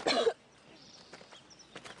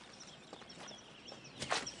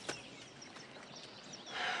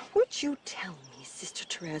 Would you tell me, Sister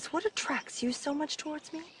Therese, what attracts you so much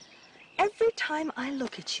towards me? Every time I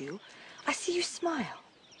look at you, I see you smile.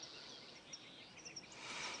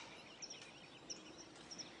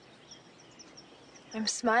 I'm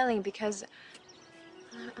smiling because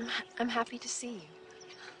I'm happy to see you.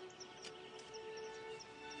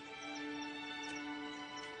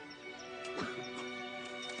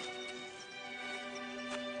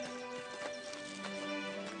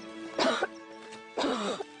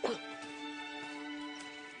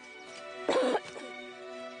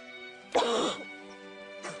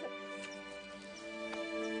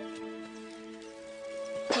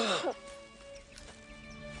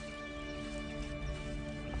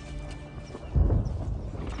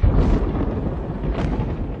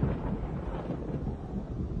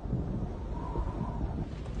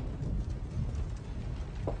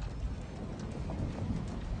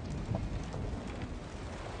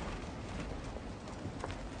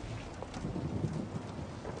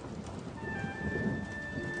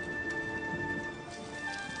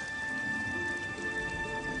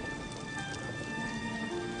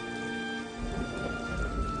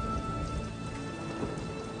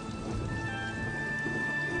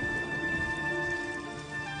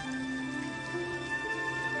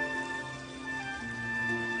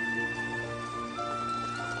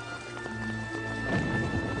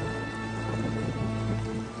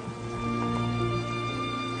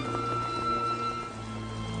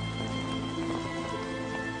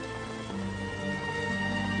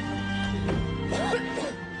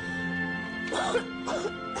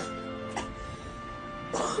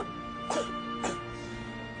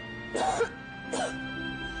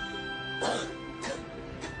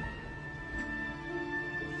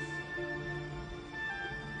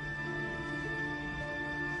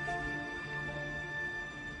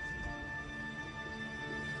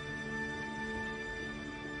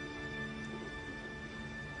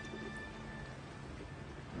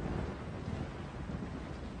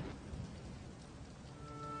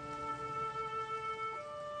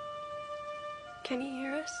 Can he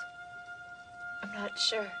hear us? I'm not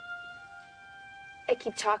sure. I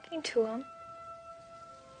keep talking to him.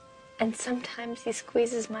 And sometimes he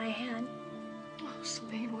squeezes my hand. Oh,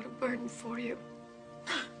 Celine, what a burden for you.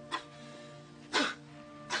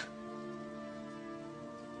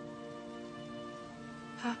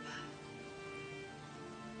 Papa.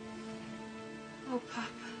 Oh, Papa.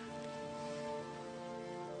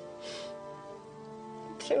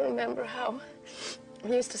 Do you remember how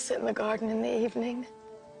we used to sit in the garden in the evening?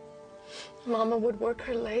 Mama would work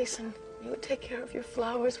her lace and you would take care of your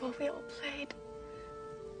flowers while we all played.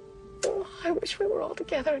 Oh, I wish we were all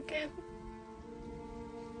together again.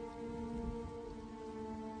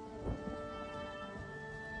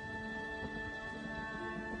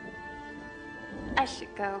 I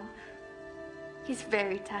should go. He's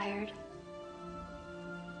very tired.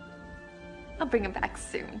 I'll bring him back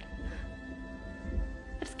soon.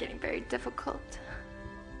 It's getting very difficult.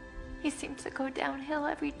 He seems to go downhill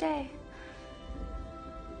every day.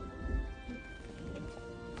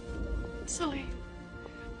 Celine,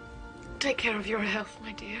 take care of your health,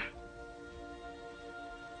 my dear.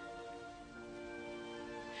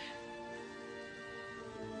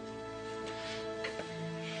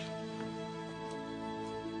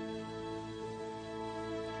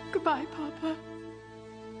 Goodbye, Papa.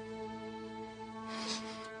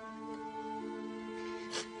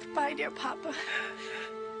 Goodbye, dear Papa.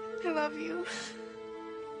 I love you.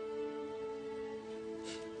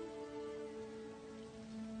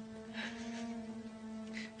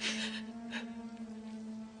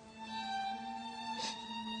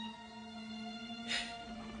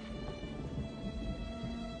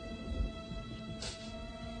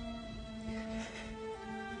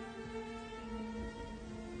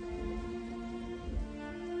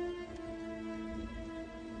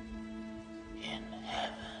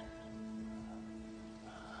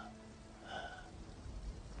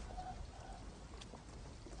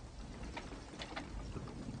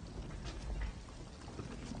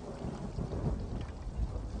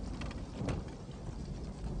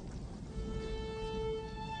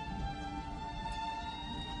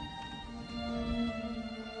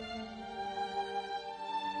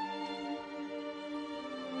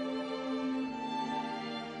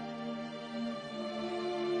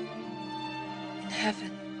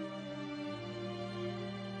 Heaven.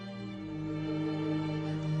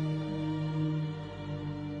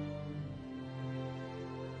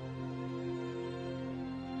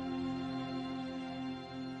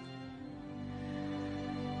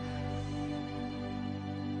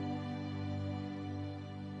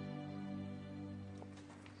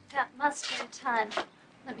 That must be a ton.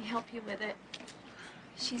 Let me help you with it.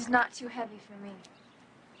 She's not too heavy for me.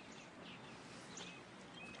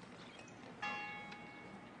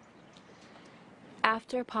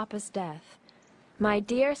 After Papa's death, my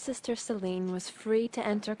dear sister Celine was free to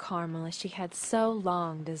enter Carmel as she had so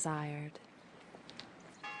long desired.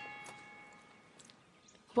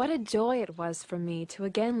 What a joy it was for me to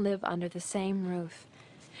again live under the same roof,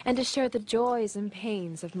 and to share the joys and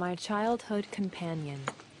pains of my childhood companion.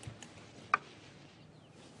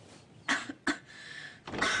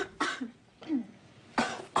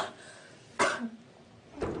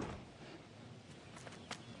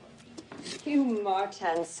 You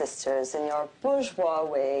Martin sisters and your bourgeois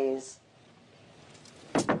ways.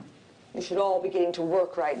 You should all be getting to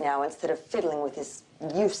work right now instead of fiddling with this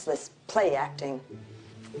useless play acting.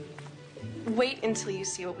 Wait until you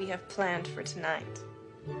see what we have planned for tonight.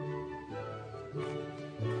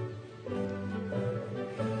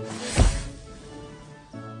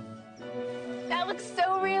 That looks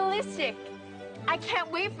so realistic. I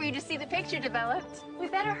can't wait for you to see the picture developed. We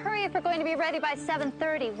better hurry if we're going to be ready by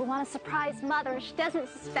 7:30. We want to surprise Mother. She doesn't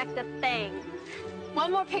suspect a thing.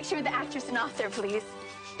 One more picture of the actress and author, please.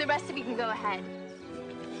 The rest of you can go ahead.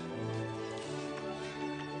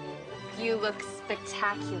 You look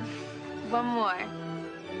spectacular. One more.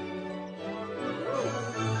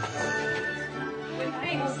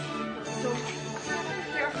 Thanks.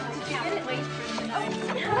 Careful. Did you get it? Wait for a minute.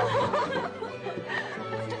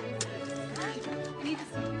 We need to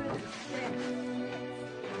see you.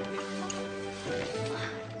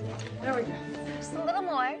 There we go. Just a little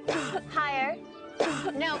more. Higher.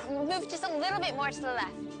 No, move just a little bit more to the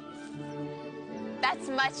left. That's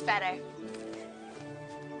much better.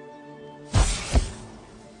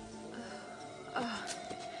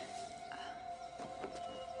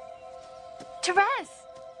 Therese!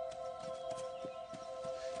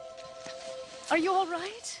 Are you all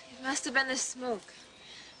right? It must have been the smoke.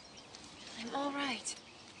 I'm all right.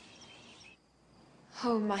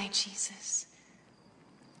 Oh, my Jesus.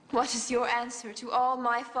 What is your answer to all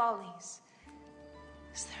my follies?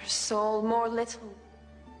 Is there a soul more little,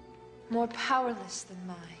 more powerless than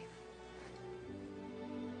mine?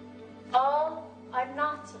 All are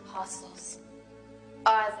not apostles,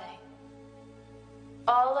 are they?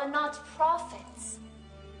 All are not prophets,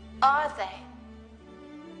 are they?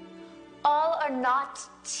 All are not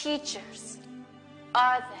teachers,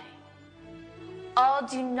 are they? All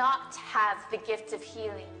do not have the gift of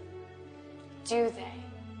healing, do they?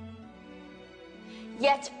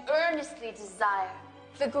 Yet earnestly desire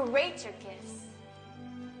the greater gifts,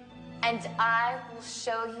 and I will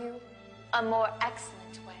show you a more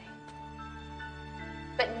excellent way.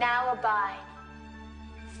 But now abide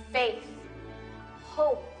faith,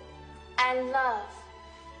 hope, and love,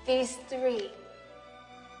 these three.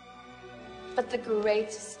 But the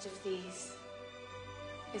greatest of these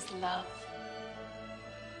is love.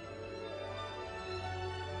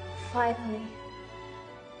 Finally,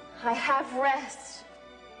 I have rest.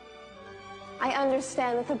 I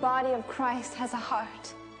understand that the body of Christ has a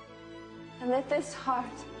heart, and that this heart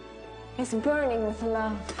is burning with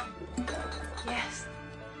love. Yes,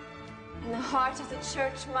 in the heart of the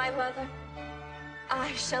church, my mother,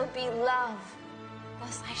 I shall be love.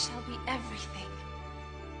 Thus I shall be everything,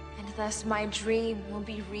 and thus my dream will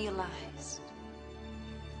be realized.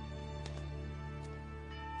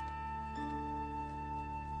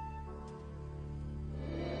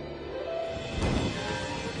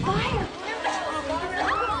 Fire!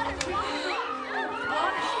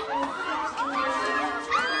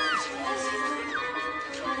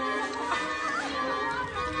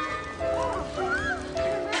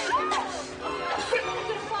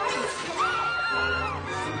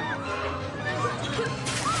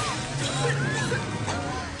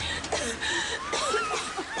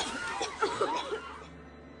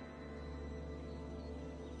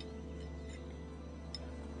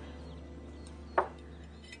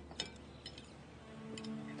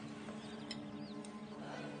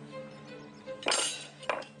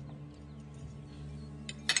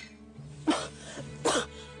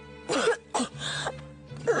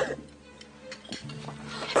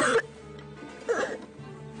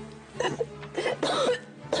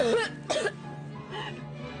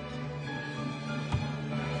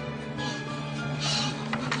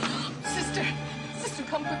 Sister,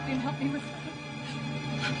 come quickly and help me with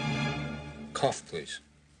Cough, please.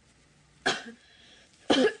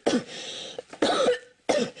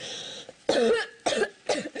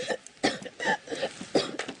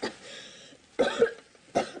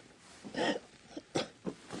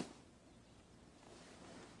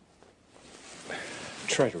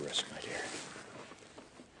 Try to rest, my dear.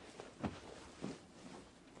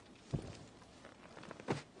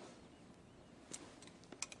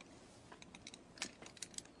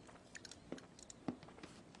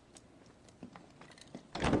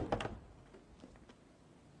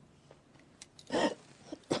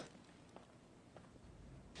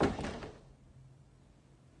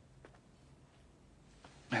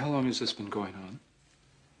 How long has this been going on?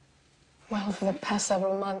 Well, for the past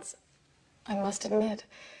several months, I must admit,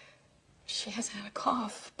 she has had a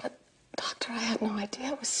cough, but doctor, I had no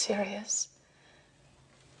idea it was serious.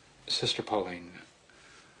 Sister Pauline,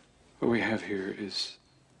 what we have here is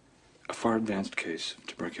a far advanced case of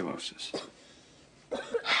tuberculosis. Oh,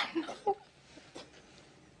 no. Oh,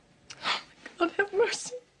 my God, have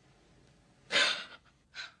mercy. I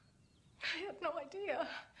had no idea.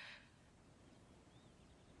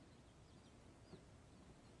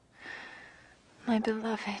 My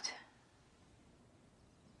beloved.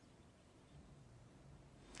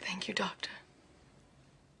 Thank you, doctor.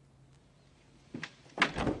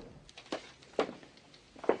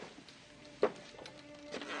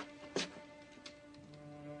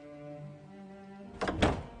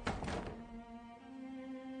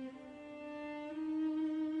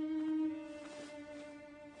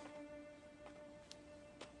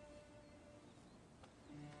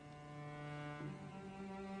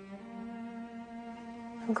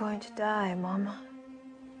 I'm going to die, Mama.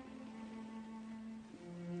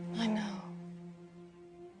 I know.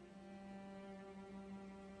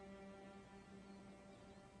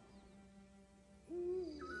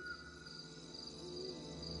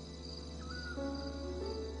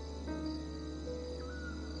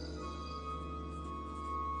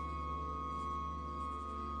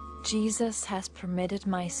 Jesus has permitted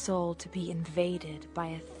my soul to be invaded by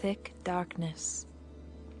a thick darkness.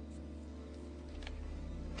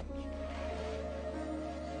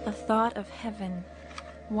 The thought of heaven,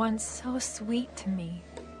 once so sweet to me,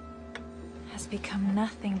 has become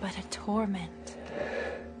nothing but a torment.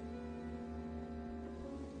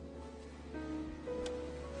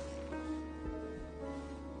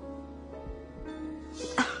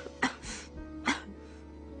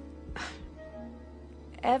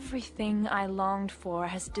 Everything I longed for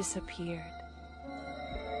has disappeared.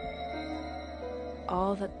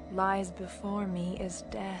 All that lies before me is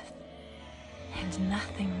death and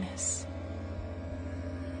nothingness.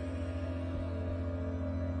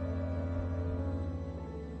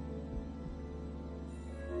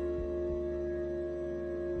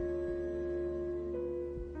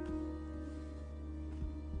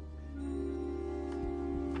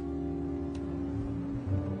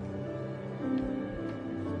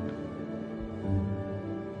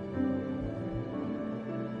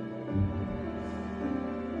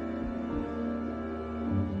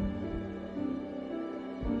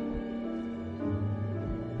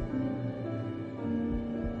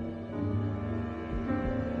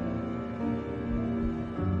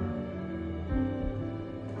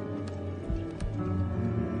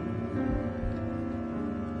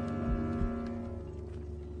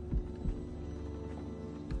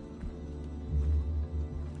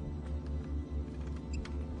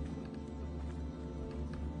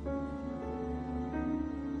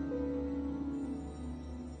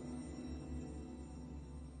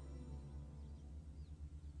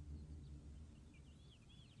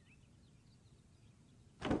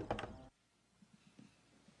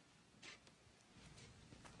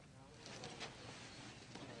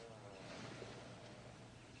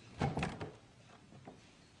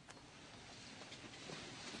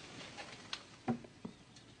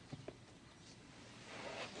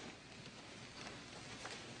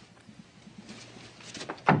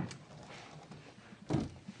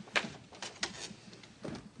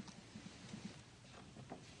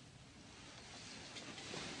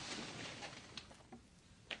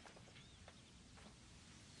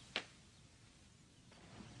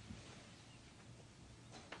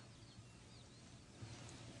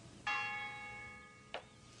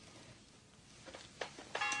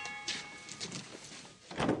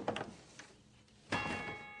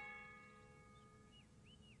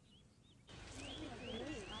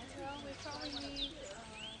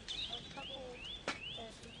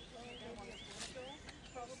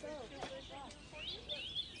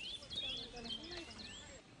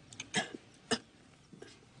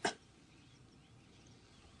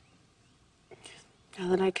 Now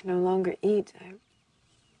that I can no longer eat, I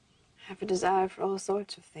have a desire for all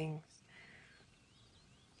sorts of things.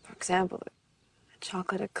 For example, a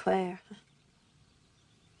chocolate eclair.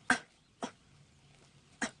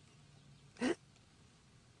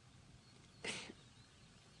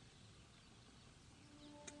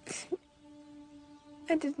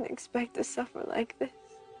 I didn't expect to suffer like this.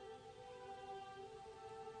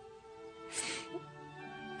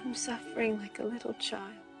 I'm suffering like a little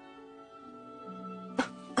child.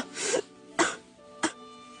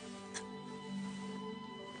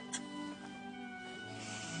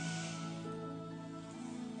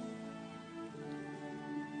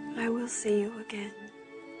 I will see you again,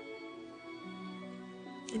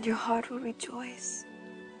 and your heart will rejoice,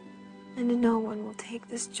 and no one will take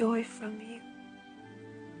this joy from you.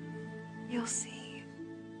 You'll see.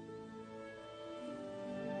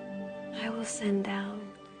 I will send down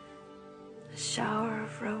a shower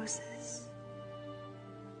of roses.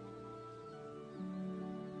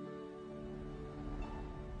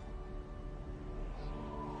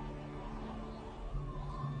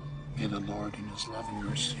 May the Lord in his love and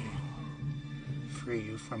mercy free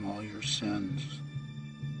you from all your sins.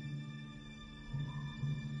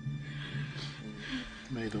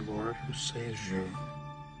 May the Lord who saves you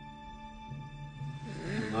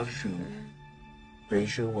and loves you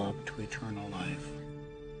raise you up to eternal life.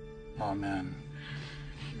 Amen.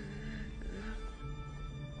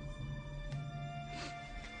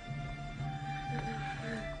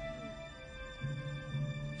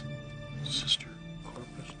 Sister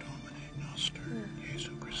Corpus Domini Noster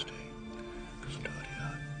Jesu Christi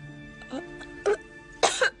Custodia.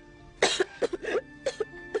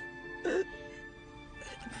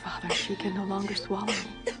 Father, she can no longer swallow me.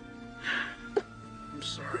 I'm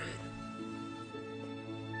sorry.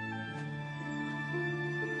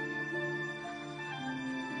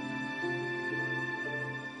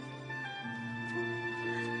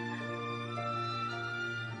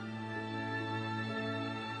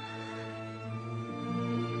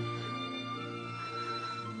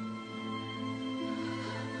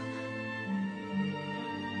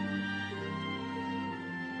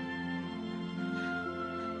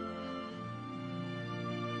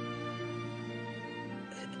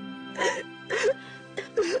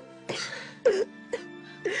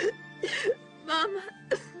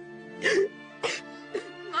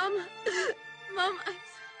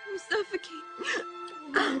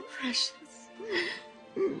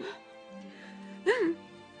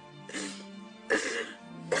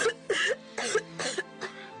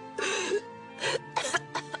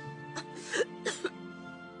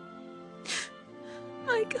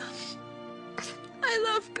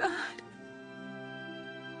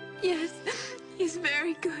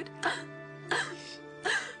 very good.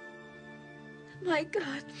 My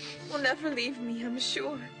God will never leave me, I'm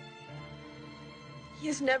sure. He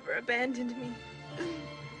has never abandoned me.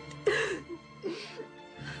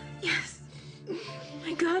 Yes,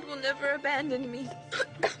 my God will never abandon me.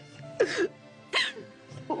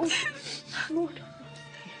 Oh, Lord.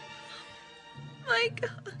 My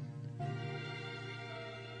God.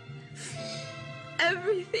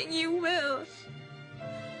 Everything you will.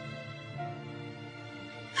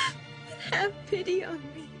 And have pity on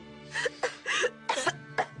me.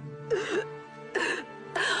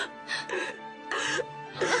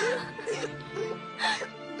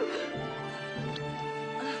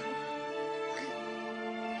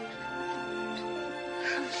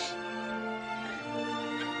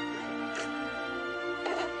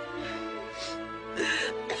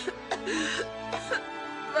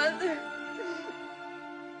 Mother,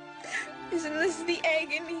 isn't this the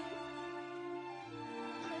agony?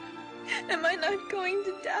 Am I not going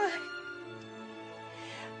to die?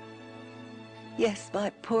 Yes, my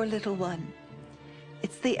poor little one.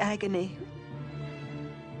 It's the agony.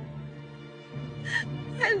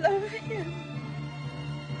 I love him.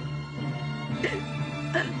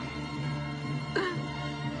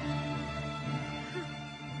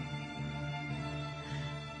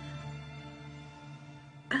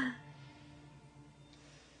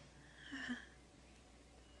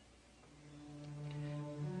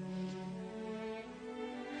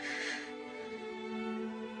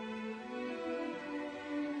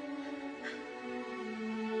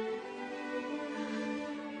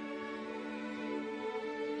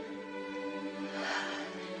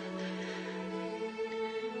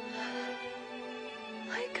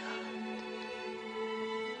 My God.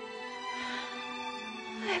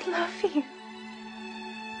 I love you.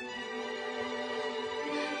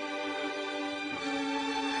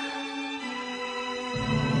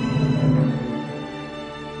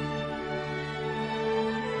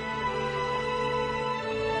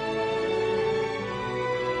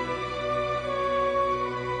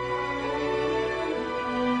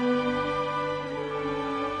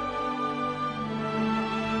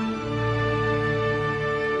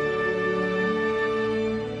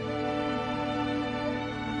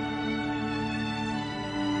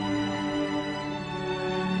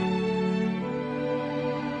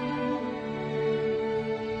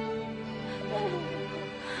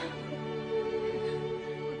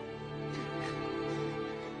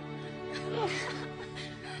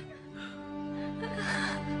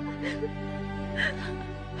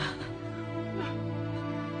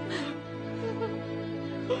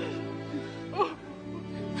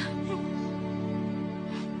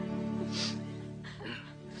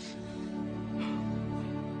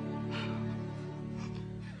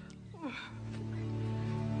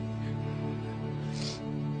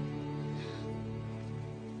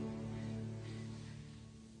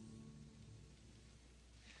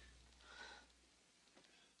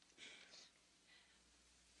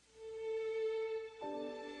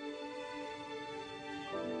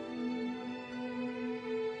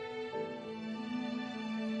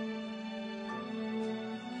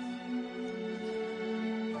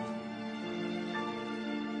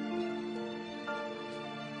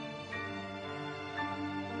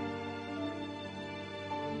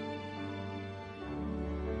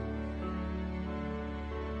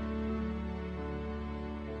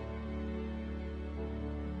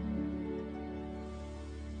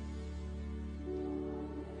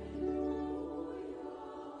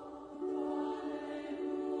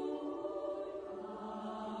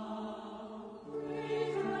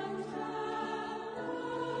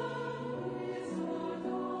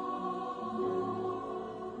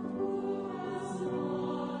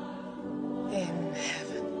 In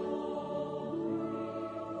heaven.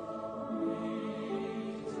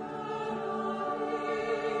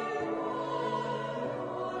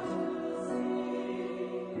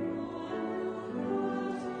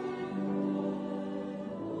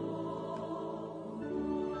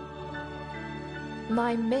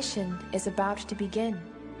 My mission is about to begin.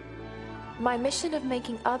 My mission of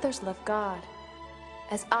making others love God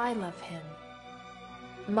as I love Him.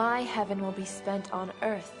 My heaven will be spent on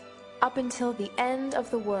earth up until the end of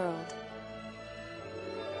the world.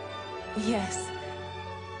 Yes,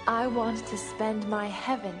 I want to spend my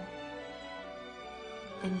heaven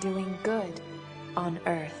in doing good on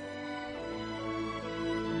earth.